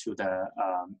quickly go to the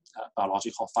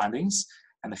biological findings.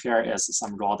 And here is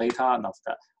some raw data of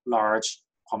the large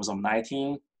chromosome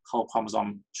 19 whole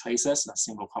chromosome traces, the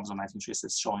single chromosome 19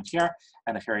 traces shown here.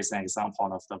 And here is an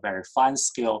example of the very fine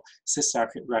scale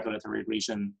cis-regulatory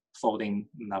region folding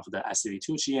of the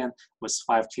SCD2 gene with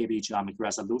 5 kb genomic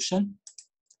resolution.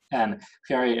 And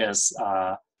here is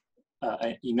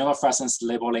immunofluorescence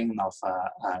labeling of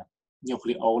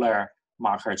nucleolar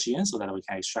marker gene so that we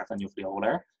can extract the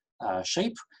nucleolar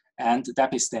shape, and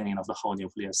DAPI staining of the whole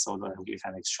nucleus so that we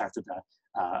can extract the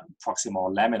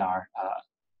proximal laminar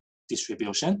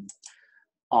distribution.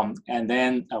 And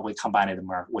then we combine it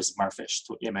with MERFISH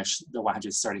to image the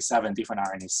 137 different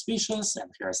RNA species.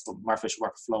 And here's the MERFISH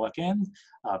workflow again,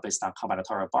 based on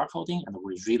combinatorial barcoding. And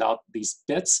we read out these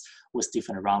bits with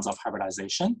different rounds of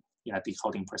hybridization in a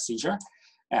decoding procedure.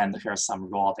 And here's some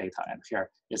raw data. And here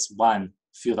is one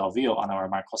field of view on our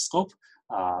microscope.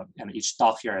 And each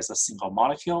dot here is a single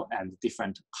molecule, and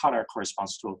different color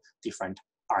corresponds to different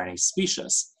RNA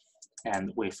species.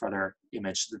 And we further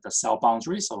image the cell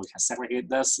boundary so we can segregate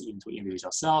this into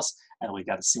individual cells, and we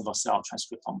get a single cell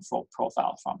transcriptome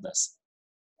profile from this.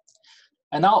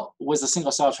 And now with the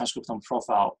single cell transcriptome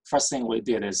profile, first thing we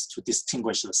did is to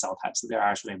distinguish the cell types. There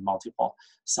are actually multiple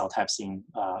cell types in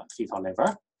fetal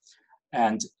liver.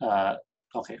 And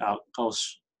okay, I'll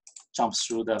jump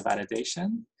through the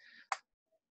validation.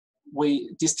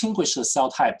 We distinguish the cell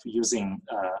type using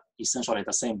essentially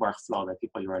the same workflow that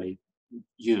people usually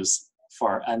use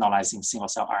for analyzing single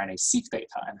cell RNA-seq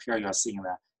data. And here you're seeing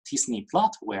the t-SNE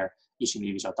plot where each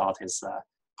individual dot is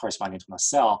corresponding to a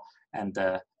cell, and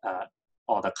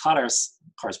all the colors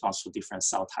corresponds to different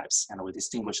cell types. And we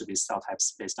distinguish these cell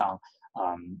types based on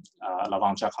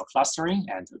Lavang-Jacob clustering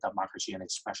and the marker gene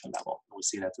expression level. We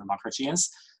see that the marker genes,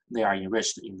 they are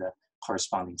enriched in the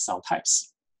corresponding cell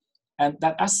types. And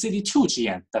that SCD2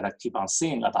 gene that I keep on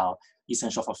saying about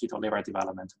essential for fetal liver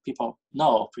development, people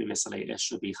know previously it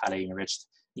should be highly enriched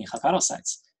in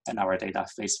hepatocytes, and our data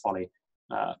faithfully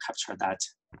capture that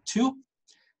too.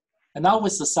 And now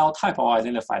with the cell type all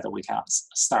identified, we can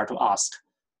start to ask,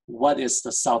 what is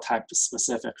the cell type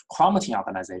specific chromatin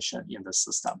organization in the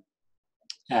system?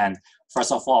 And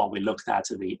first of all, we looked at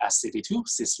the SCD2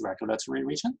 cis-regulatory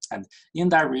region, and in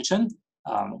that region,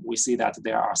 we see that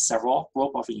there are several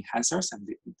group of enhancers, and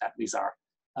these are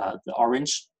the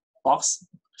orange box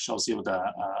shows you the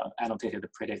annotated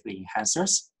predicted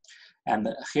enhancers. And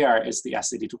here is the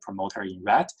SCD2 promoter in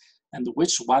red, and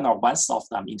which one or ones of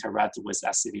them interact with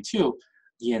SCD2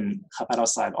 in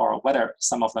hepatocyte, or whether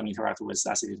some of them interact with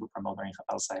SCD2 promoter in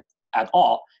hepatocyte at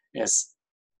all is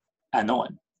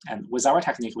unknown. And with our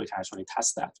technique, we can actually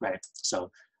test that, right? So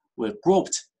we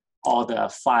grouped all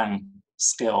the fine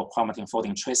scale chromatin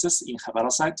folding traces in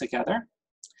hepatocyte together,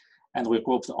 and we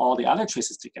grouped all the other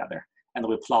traces together, and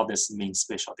we plot this mean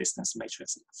spatial distance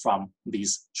matrix from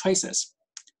these traces.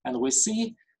 And we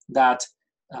see that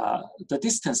the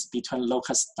distance between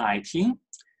locus 19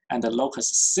 and the locus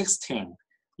 16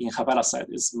 in hepatocyte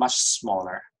is much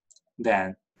smaller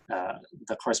than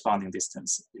the corresponding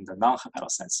distance in the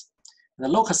non-hepatocytes. The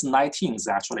locus 19 is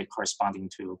actually corresponding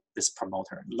to this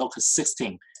promoter. Locus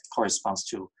 16 corresponds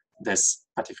to this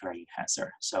particular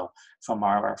enhancer. So from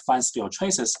our fine scale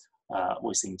traces,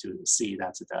 we seem to see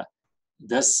that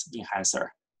this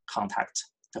enhancer contact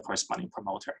the corresponding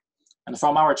promoter. And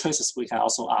from our traces, we can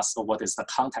also ask what is the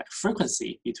contact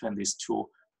frequency between these 2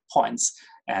 points.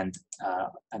 And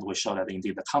we show that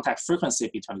indeed the contact frequency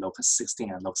between locus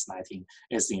 16 and locus 19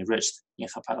 is enriched in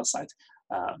hepatocyte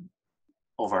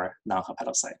over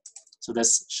non-hepatocyte. So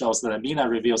this shows that Mina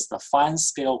reveals the fine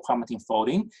scale chromatin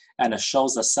folding and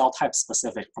shows the cell type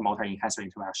specific promoter enhancer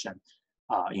interaction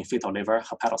in fetal liver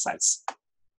hepatocytes.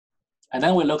 And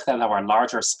then we looked at our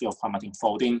larger scale chromatin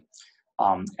folding.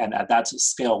 And at that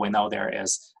scale, we know there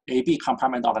is AB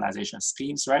compartment organization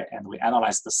schemes, right? And we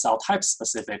analyze the cell type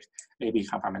specific AB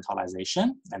compartmentalization.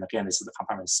 And again, this is the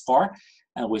compartment score.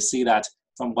 And we see that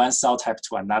from one cell type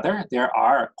to another, there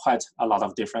are quite a lot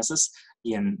of differences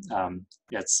in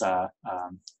its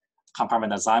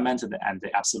compartment assignment and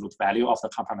the absolute value of the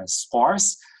compartment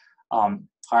scores.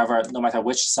 However, no matter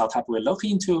which cell type we look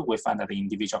into, we find that the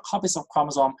individual copies of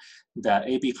chromosome, the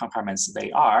AB compartments, they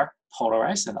are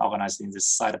polarized and organized in this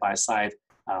side-by-side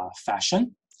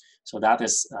fashion. So that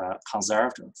is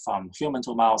conserved from human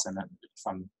to mouse and then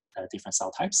from different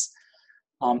cell types.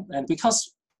 And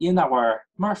because in our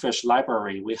merfish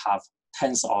library, we have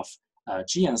tens of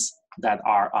genes that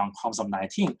are on chromosome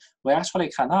 19, we actually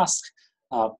can ask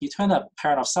between a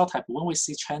parent of cell type, when we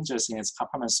see changes in its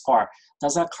compartment score,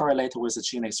 does that correlate with the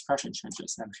gene expression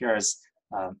changes? And here's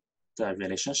the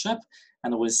relationship.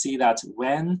 And we see that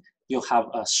when you have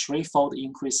a threefold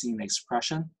increase in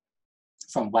expression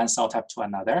from one cell type to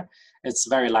another, it's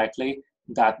very likely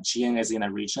that gene is in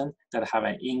a region that have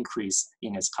an increase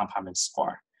in its compartment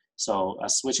score. So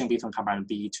switching between compartment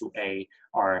B to A,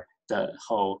 or the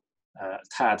whole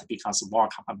TAD becomes more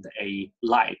compartment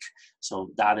A-like.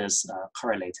 So that is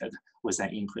correlated with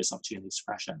an increase of gene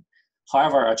expression.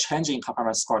 However, a change in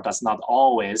compartment score does not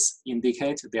always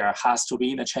indicate there has to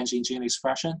be a change in gene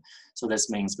expression. So this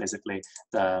means basically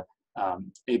the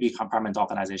AB compartment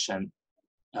organization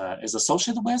is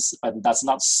associated with, but does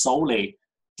not solely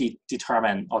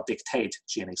determine or dictate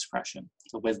gene expression.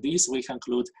 So with these, we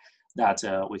conclude that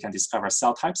we can discover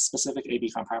cell type specific AB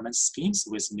compartment schemes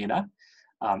with Mina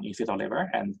in fetal liver,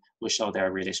 and we show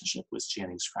their relationship with gene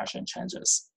expression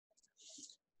changes.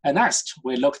 And next,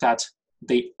 we looked at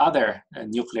the other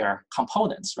nuclear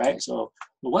components, right? So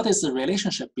what is the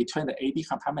relationship between the AB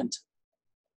compartment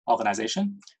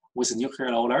organization with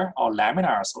nucleolar or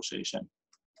laminar association?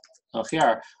 So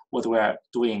here, what we're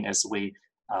doing is we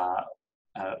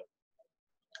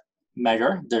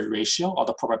measure the ratio or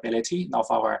the probability of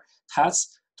our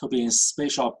TADs to be in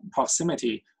spatial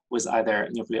proximity with either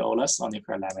nucleolus or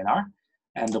nuclear laminar.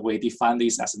 And we define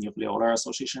these as a nucleolar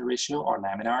association ratio or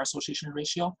laminar association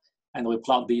ratio. And we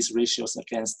plot these ratios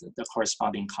against the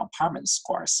corresponding compartment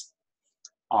scores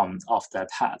of the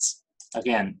TADs.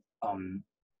 Again,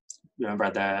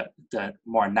 remember the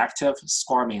more negative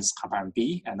score means compartment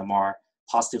B, and the more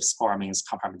positive score means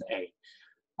compartment A.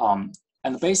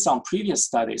 And based on previous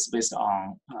studies, based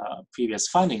on previous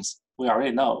findings, we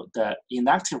already know the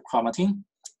inactive chromatin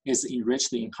is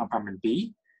enriched in compartment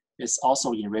B. It's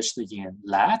also enriched in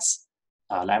LADs,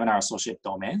 laminar associated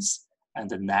domains, and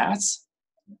the NADs,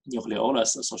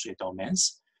 nucleolus associated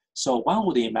domains. So one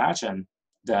would imagine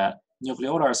the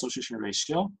nucleolar association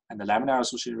ratio and the laminar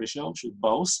association ratio should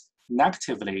both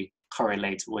negatively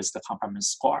correlate with the compartment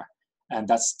score. And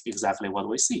that's exactly what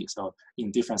we see. So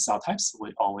in different cell types,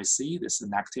 we always see this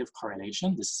negative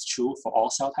correlation. This is true for all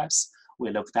cell types we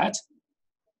looked at.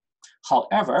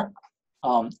 However,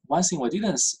 one thing we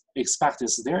didn't expect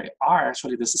is there are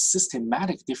actually these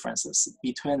systematic differences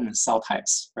between cell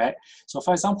types, right? So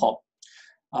for example,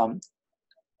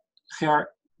 here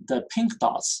the pink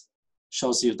dots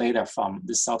shows you data from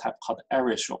this cell type called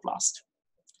erythroblast.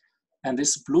 And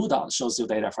this blue dot shows you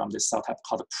data from this cell type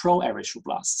called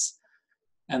proerythroblasts.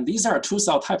 And these are two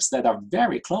cell types that are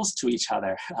very close to each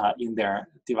other in their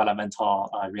developmental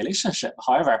relationship.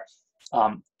 However,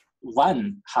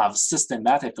 one have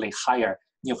systematically higher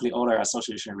nucleolar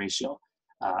association ratio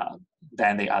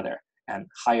than the other, and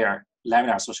higher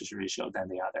laminar association ratio than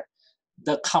the other.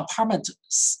 The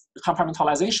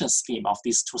compartmentalization scheme of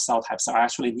these two cell types are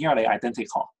actually nearly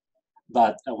identical,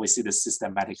 but we see the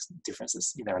systematic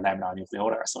differences in their laminar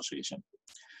nucleolar association.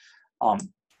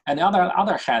 And on the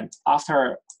other hand,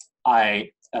 after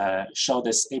I show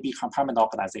this AB compartment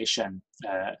organization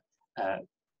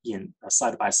in a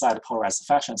side-by-side polarized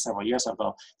fashion several years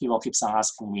ago, people keep on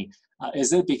asking me,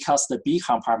 is it because the B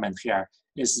compartment here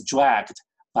is dragged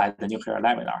by the nuclear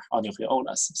laminar or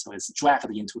nucleolus? So it's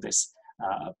dragged into this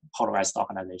polarized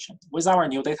organization. With our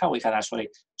new data, we can actually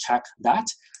check that.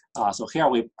 So here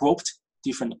we grouped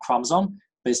different chromosomes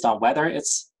based on whether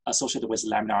it's associated with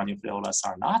laminar or nucleolus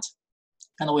or not.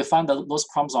 And we found that those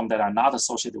chromosomes that are not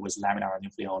associated with laminar or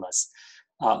nucleolus,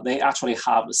 they actually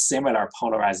have similar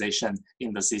polarization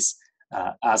indices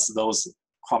as those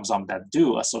chromosomes that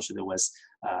do associated with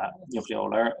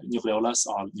nucleolus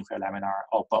or nuclear laminar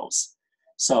or both.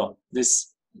 So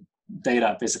this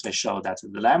data basically show that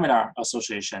the laminar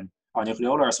association or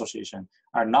nucleolar association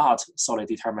are not solely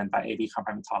determined by AB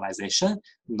compartmentalization,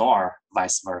 nor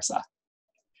vice versa.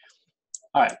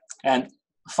 All right, and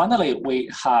finally, we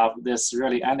have this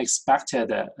really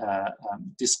unexpected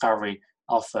discovery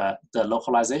of the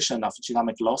localization of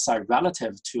genomic loci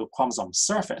relative to chromosome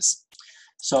surface.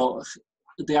 So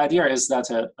the idea is that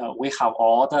we have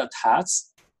all the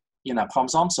TADs in a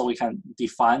chromosome, so we can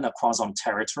define a chromosome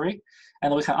territory,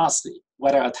 and we can ask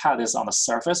whether a TAD is on the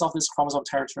surface of this chromosome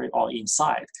territory or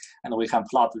inside, and we can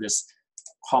plot this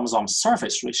chromosome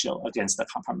surface ratio against the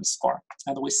compartment score.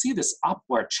 And we see this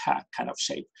upward check kind of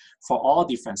shape for all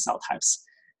different cell types.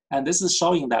 And this is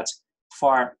showing that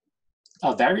for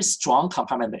a very strong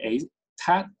compartment A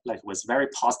TAD, like with very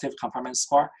positive compartment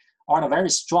score, or a very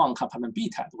strong compartment B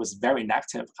TAD with very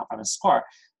negative compartment score,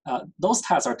 those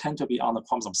TADs tend to be on the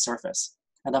chromosome surface.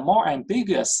 And the more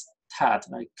ambiguous TAD,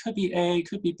 like could be A,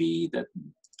 could be B, the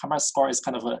compartment score is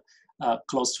kind of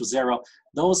close to 0,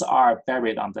 those are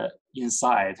buried on the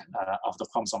inside of the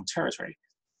chromosome territory.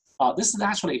 This is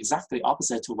actually exactly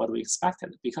opposite to what we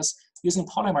expected, because using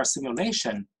polymer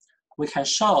simulation, we can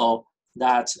show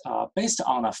that based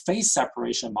on a phase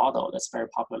separation model that's very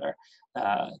popular,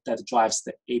 that drives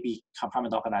the AB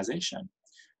compartment organization.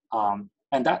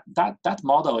 And that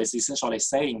model is essentially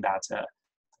saying that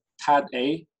TAD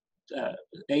A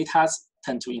TADs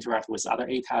tend to interact with other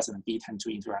A TADs, and B tend to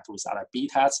interact with other B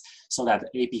TADs, so that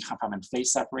the AB compartment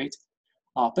phase separate.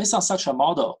 Based on such a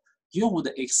model, you would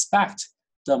expect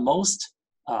the most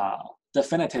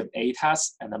definitive A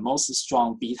TADs and the most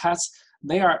strong B TADs,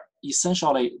 they are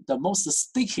essentially the most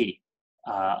sticky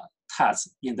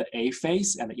TADs in the A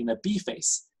phase and in the B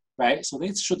phase, right? So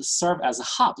they should serve as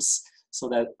hubs so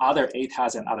that other A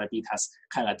TADs and other B TADs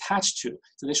can attach to.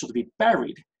 So they should be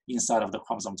buried inside of the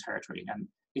chromosome territory. And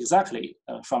exactly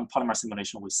from polymer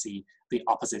simulation, we see the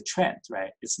opposite trend,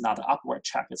 right? It's not an upward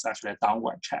check, it's actually a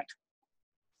downward check.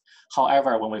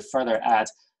 However, when we further add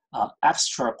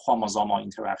extra chromosomal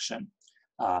interaction,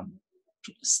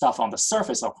 stuff on the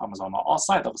surface of chromosome or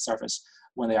outside of the surface,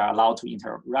 when they are allowed to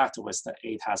interact with the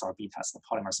A TADs or B TADs, the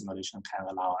polymer simulation can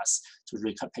allow us to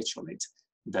recapitulate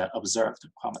the observed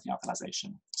chromatin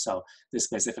organization. So this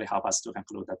basically helps us to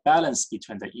conclude the balance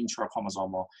between the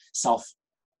intrachromosomal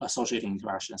self-associated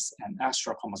interactions and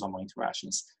extrachromosomal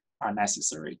interactions are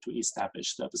necessary to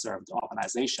establish the observed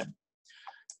organization.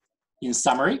 In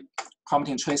summary,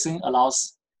 chromatin tracing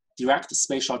allows direct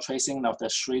spatial tracing of the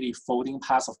 3D folding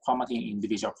paths of chromatin in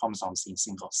individual chromosomes in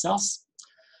single cells.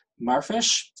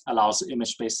 MERFISH allows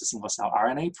image-based single-cell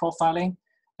RNA profiling,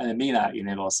 and MINA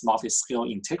enables multi-scale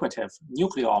integrative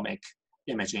nucleomic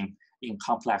imaging in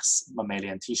complex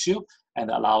mammalian tissue and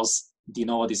allows de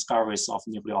novo discoveries of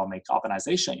nucleomic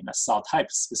organization in a cell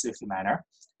type specific manner.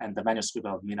 And the manuscript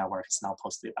of MINA work is now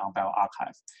posted on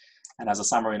bioRxiv. And as a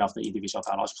summary of the individual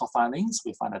biological findings,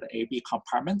 we find that the AB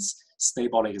compartments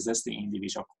stably exist in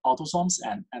individual autosomes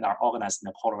and are organized in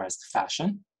a polarized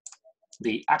fashion.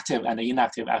 The active and the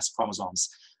inactive X chromosomes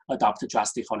adopt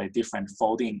drastically different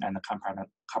folding and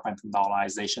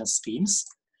compartmentalization schemes.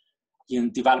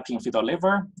 In developing fetal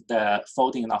liver, the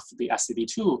folding of the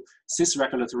SCD2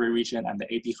 cis-regulatory region and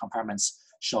the AB compartments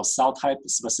show cell type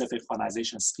specific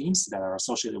organization schemes that are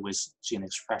associated with gene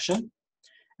expression.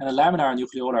 And the laminar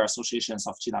nucleolar associations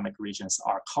of genomic regions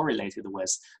are correlated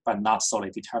with, but not solely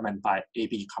determined by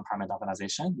AB compartment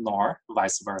organization, nor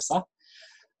vice versa.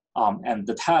 And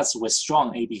the TADs with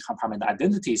strong AB compartment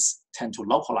identities tend to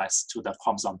localize to the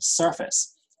chromosome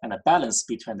surface, and the balance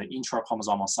between the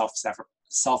intrachromosomal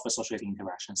self-associated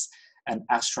interactions and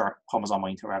extra-chromosomal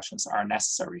interactions are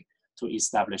necessary to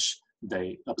establish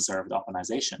the observed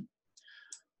organization.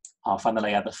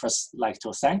 Finally, I'd first like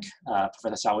to thank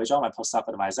Professor Xiaowei Zhao, my postdoc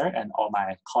advisor, and all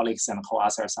my colleagues and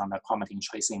co-authors on the chromatin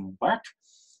tracing work.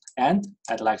 And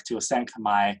I'd like to thank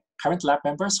my current lab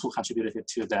members who contributed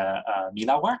to the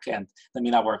MINA work. And the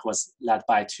MINA work was led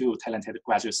by 2 talented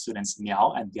graduate students,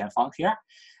 Miao and Dian Fang here.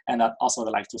 And I'd also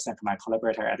like to thank my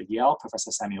collaborator at Yale,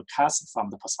 Professor Samuel Cass from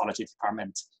the postology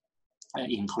department.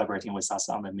 in collaborating with us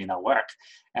on the MENA work.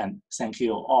 And thank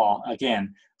you all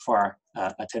again for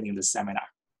attending this seminar.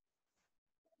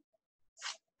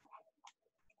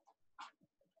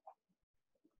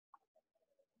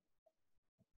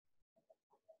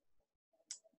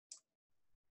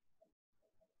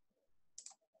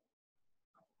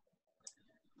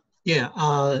 Yeah,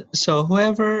 so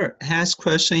whoever has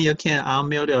question, you can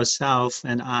unmute yourself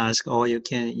and ask, or you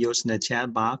can use the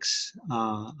chat box.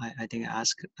 I think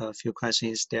ask a few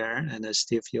questions there, and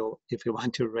Steve, if you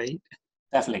want to rate.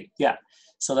 Definitely, yeah.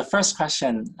 So the first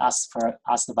question asked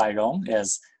by Rong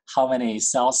is, how many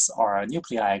cells or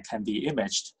nuclei can be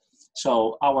imaged?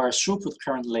 So our throughput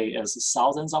currently is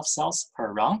thousands of cells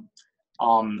per run,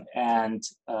 and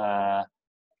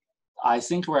I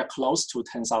think we're close to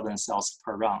 10,000 cells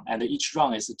per run, and each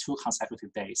run is 2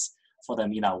 consecutive days for the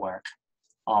MENA work.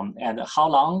 And how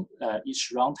long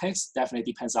each run takes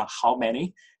definitely depends on how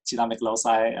many genomic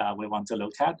loci we want to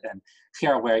look at. And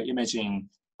here we're imaging,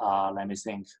 let me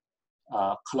think,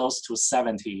 close to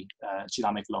 70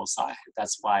 genomic loci.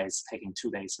 That's why it's taking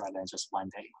 2 days rather than just 1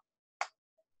 day.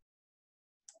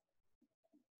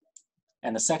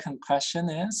 And the second question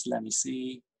is, let me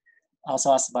see,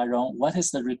 also asked by Rong, what is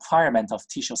the requirement of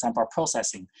tissue sample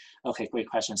processing? Okay, great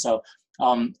question. So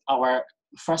our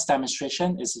first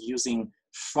demonstration is using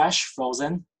fresh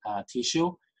frozen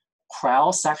tissue,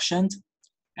 cryo-sectioned,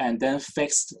 and then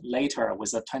fixed later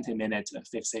with a 20-minute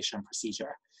fixation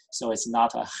procedure. So it's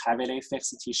not a heavily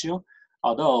fixed tissue,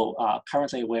 although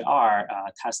currently we are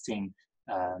testing,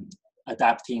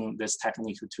 adapting this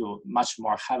technique to much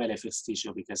more heavily fixed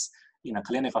tissue, because in a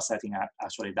clinical setting,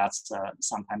 actually that's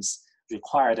sometimes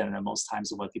required, and most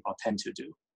times what people tend to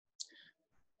do.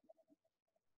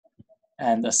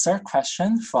 And the third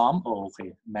question from,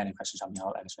 okay, many questions on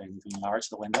I'll actually enlarge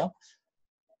the window.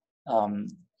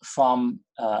 From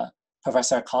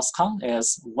Professor Coskun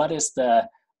is, what is the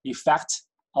effect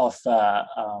of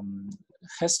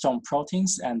histone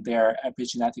proteins and their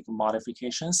epigenetic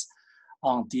modifications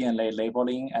on DNA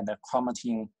labeling and the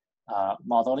chromatin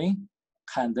modeling?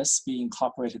 Can this be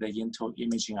incorporated into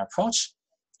imaging approach?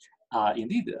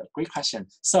 Indeed, great question.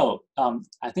 So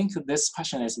I think this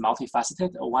question is multifaceted.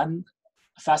 One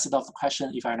facet of the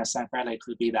question, if I understand correctly,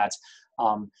 could be that,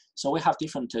 so we have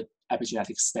different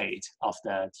epigenetic state of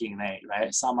the DNA,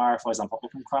 right? Some are, for example,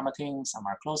 open chromatin, some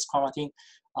are closed chromatin.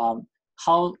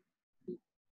 How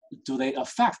do they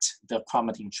affect the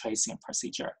chromatin tracing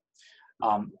procedure?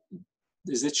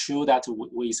 Is it true that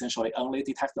we essentially only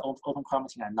detect the open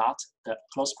chromatin and not the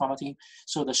closed chromatin?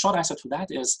 So the short answer to that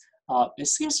is, it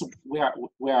seems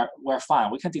we're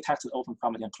fine. We can detect the open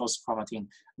chromatin and closed chromatin,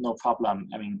 no problem.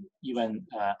 I mean, even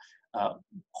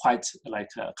quite like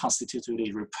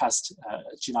constitutively repressed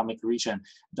genomic region,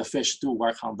 the fish do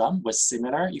work on them with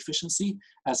similar efficiency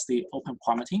as the open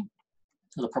chromatin.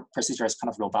 So the procedure is kind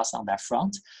of robust on that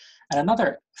front. And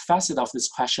another facet of this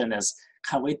question is,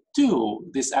 can we do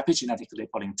this epigenetic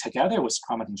labeling together with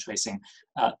chromatin tracing?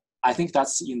 I think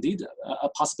that's indeed a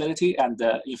possibility, and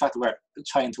in fact, we're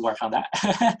trying to work on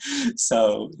that.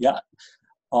 So yeah,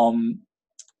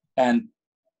 and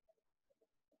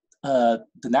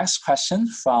the next question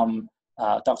from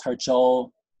Dr.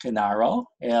 Joe Gennaro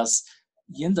is,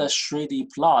 in the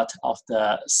 3D plot of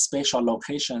the spatial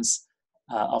locations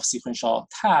of sequential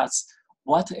tags,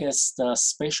 what is the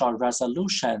spatial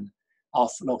resolution of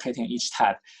locating each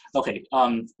tag? Okay,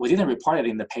 we didn't report it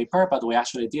in the paper, but we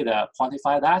actually did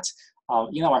quantify that.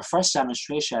 In our first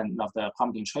demonstration of the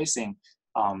chromatin tracing,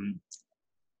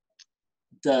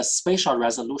 the spatial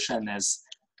resolution is,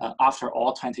 after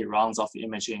all 20 rounds of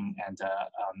imaging and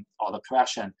all the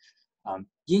correction,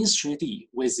 in 3D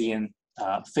within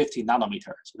 50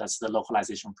 nanometer. So that's the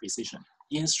localization precision.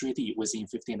 In 3D within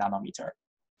 50 nanometer.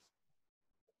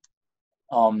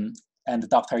 And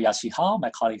Dr. Yashihao, my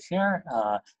colleague here,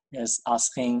 is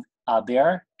asking, are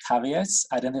there caveats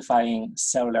identifying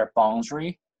cellular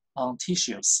boundary on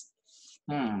tissues?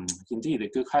 Indeed, a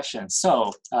good question.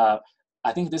 So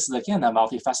I think this is, again, a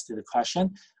multifaceted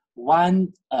question.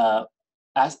 One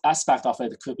aspect of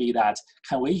it could be that,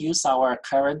 can we use our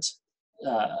current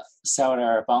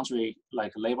cellular boundary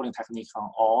like labeling technique on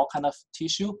all kind of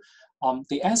tissue?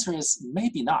 The answer is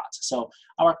maybe not. So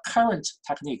our current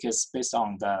technique is based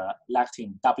on the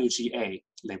lectin WGA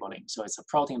labeling. So it's a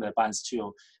protein that binds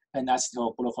to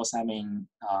N-acetylglucosamine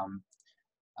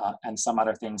and some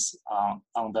other things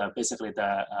on the basically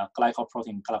the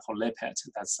glycoprotein glycolipid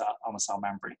that's on the cell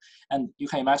membrane. And you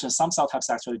can imagine some cell types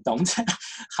actually don't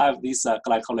have these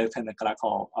glycolipid and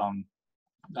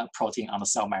protein on the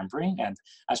cell membrane. And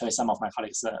actually, some of my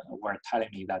colleagues were telling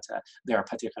me that their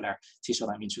particular tissue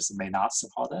of interest may not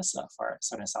support this for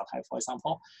certain cell type, for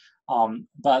example.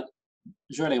 But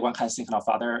usually one can think of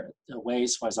other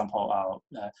ways. For example,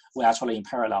 we actually in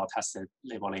parallel tested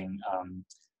labeling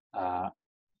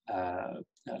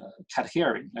cadherin,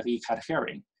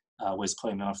 cadherin with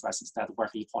coimmunofluorescence that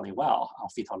work equally well on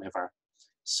fetal liver.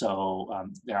 So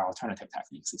there are alternative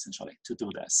techniques essentially to do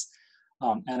this.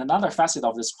 And another facet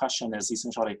of this question is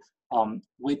essentially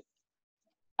we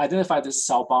identify this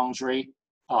cell boundary,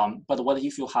 but what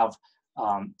if you have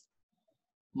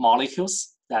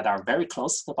molecules that are very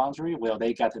close to the boundary? Will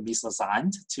they get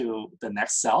misaligned to the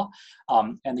next cell?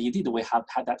 And indeed, we have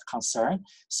had that concern.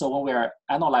 So when we're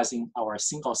analyzing our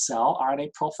single cell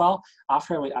RNA profile,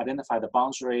 after we identify the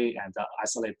boundary and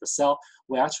isolate the cell,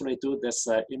 we actually do this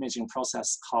imaging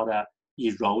process called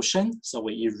erosion. So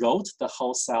we erode the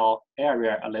whole cell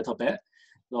area a little bit.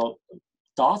 So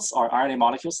dots or RNA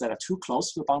molecules that are too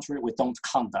close to the boundary, we don't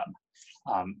count them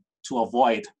to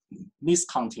avoid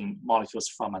miscounting molecules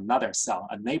from another cell,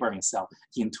 a neighboring cell,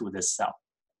 into this cell.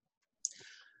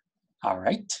 All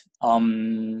right,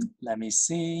 let me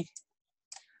see.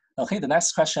 Okay, the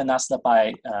next question asked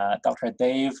by Dr.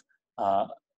 Dave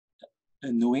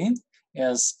Nguyen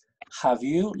is, have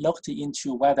you looked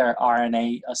into whether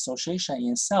RNA association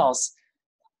in cells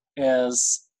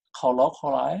is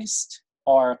colocalized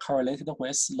or correlated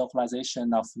with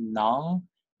localization of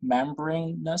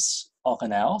non-membranous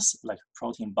organelles like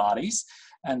protein bodies?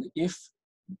 And if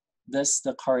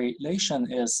the correlation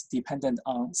is dependent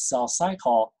on cell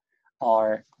cycle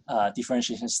or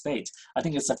differentiation state? I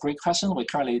think it's a great question. We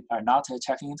currently are not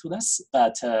checking into this,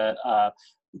 but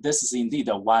this is indeed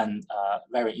one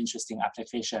very interesting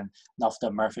application of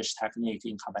the Murphy's technique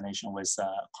in combination with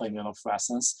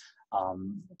coimmunofluorescence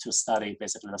to study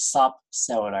basically the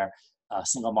subcellular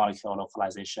single molecule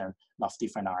localization of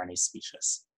different RNA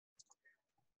species.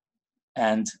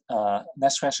 And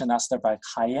next question asked by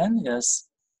Kayan is,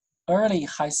 early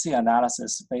high-C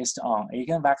analysis based on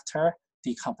eigenvector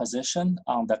decomposition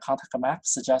on the contact map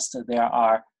suggests that there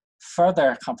are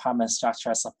further compartment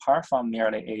structures apart from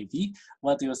merely AB.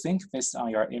 What do you think based on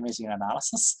your imaging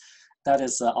analysis? That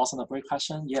is also a great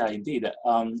question. Yeah, indeed.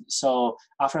 So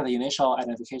after the initial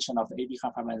identification of the AB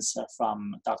compartments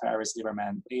from Dr. Aris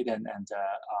Lieberman, Aiden, and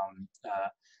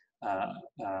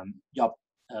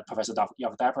Professor Job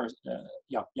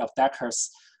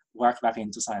Decker's work back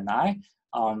in 2009,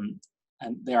 and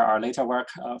there are later work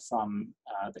from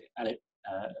the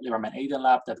Lieberman Aiden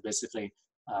lab that basically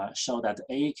show that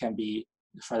A can be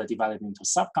further divided into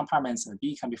subcompartments and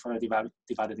B can be further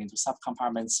divided into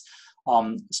subcompartments.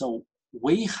 So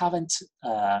we haven't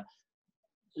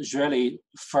really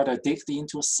further digged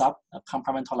into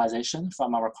subcompartmentalization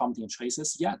from our chromatin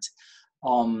traces yet,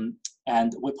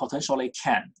 and we potentially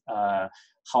can.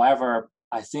 However,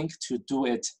 I think to do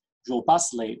it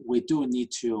robustly, we do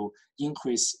need to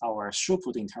increase our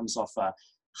throughput in terms of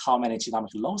how many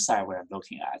genomic loci we're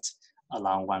looking at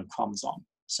along one chromosome.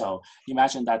 So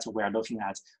imagine that we're looking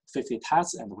at 50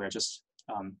 tests and we're just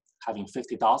having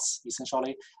 50 dots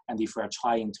essentially. And if we're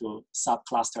trying to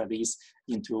subcluster these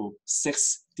into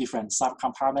 6 different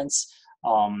subcompartments,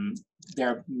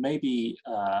 there may be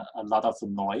a lot of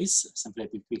noise simply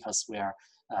because we are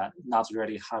not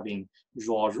really having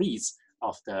raw reads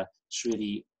of the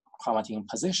 3D chromatin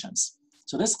positions.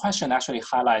 So this question actually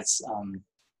highlights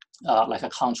like a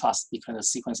contrast between the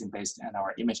sequencing-based and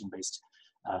our imaging-based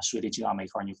 3D genomic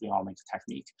or nucleomic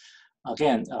technique.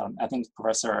 Again, I think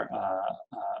Professor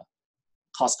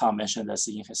Coskun mentioned this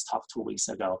in his talk 2 weeks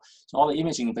ago. So all the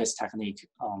imaging-based technique,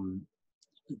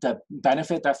 the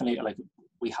benefit definitely, like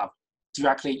we have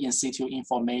directly in situ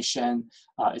information,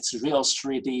 it's real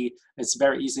 3D, it's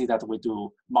very easy that we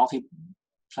do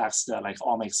multiplexed like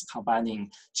omics combining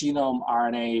genome,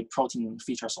 RNA, protein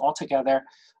features all together.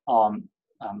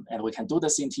 And we can do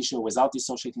this in tissue without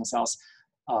dissociating cells.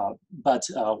 But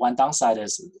one downside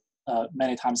is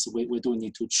many times we do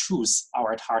need to choose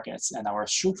our targets and our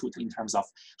throughput in terms of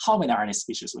how many RNA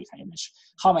species we can image.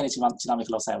 How many genomic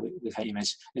loci we can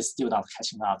image is still not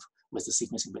catching up with the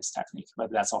sequencing-based technique.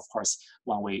 But that's, of course,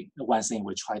 one thing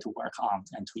we try to work on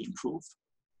and to improve.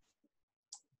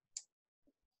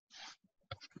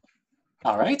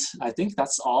 All right, I think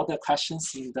that's all the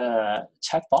questions in the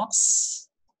chat box.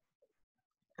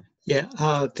 Yeah,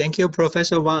 thank you,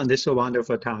 Professor Wang. This is a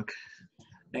wonderful talk.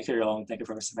 Thank you, Rong. Thank you,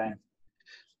 Professor Van.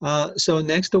 So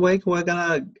next week, we're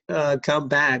gonna come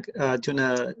back to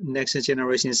the next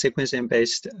generation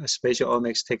sequencing-based spatial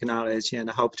omics technology, and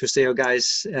I hope to see you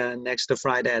guys next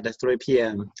Friday at 3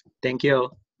 p.m. Thank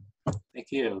you.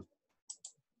 Thank you.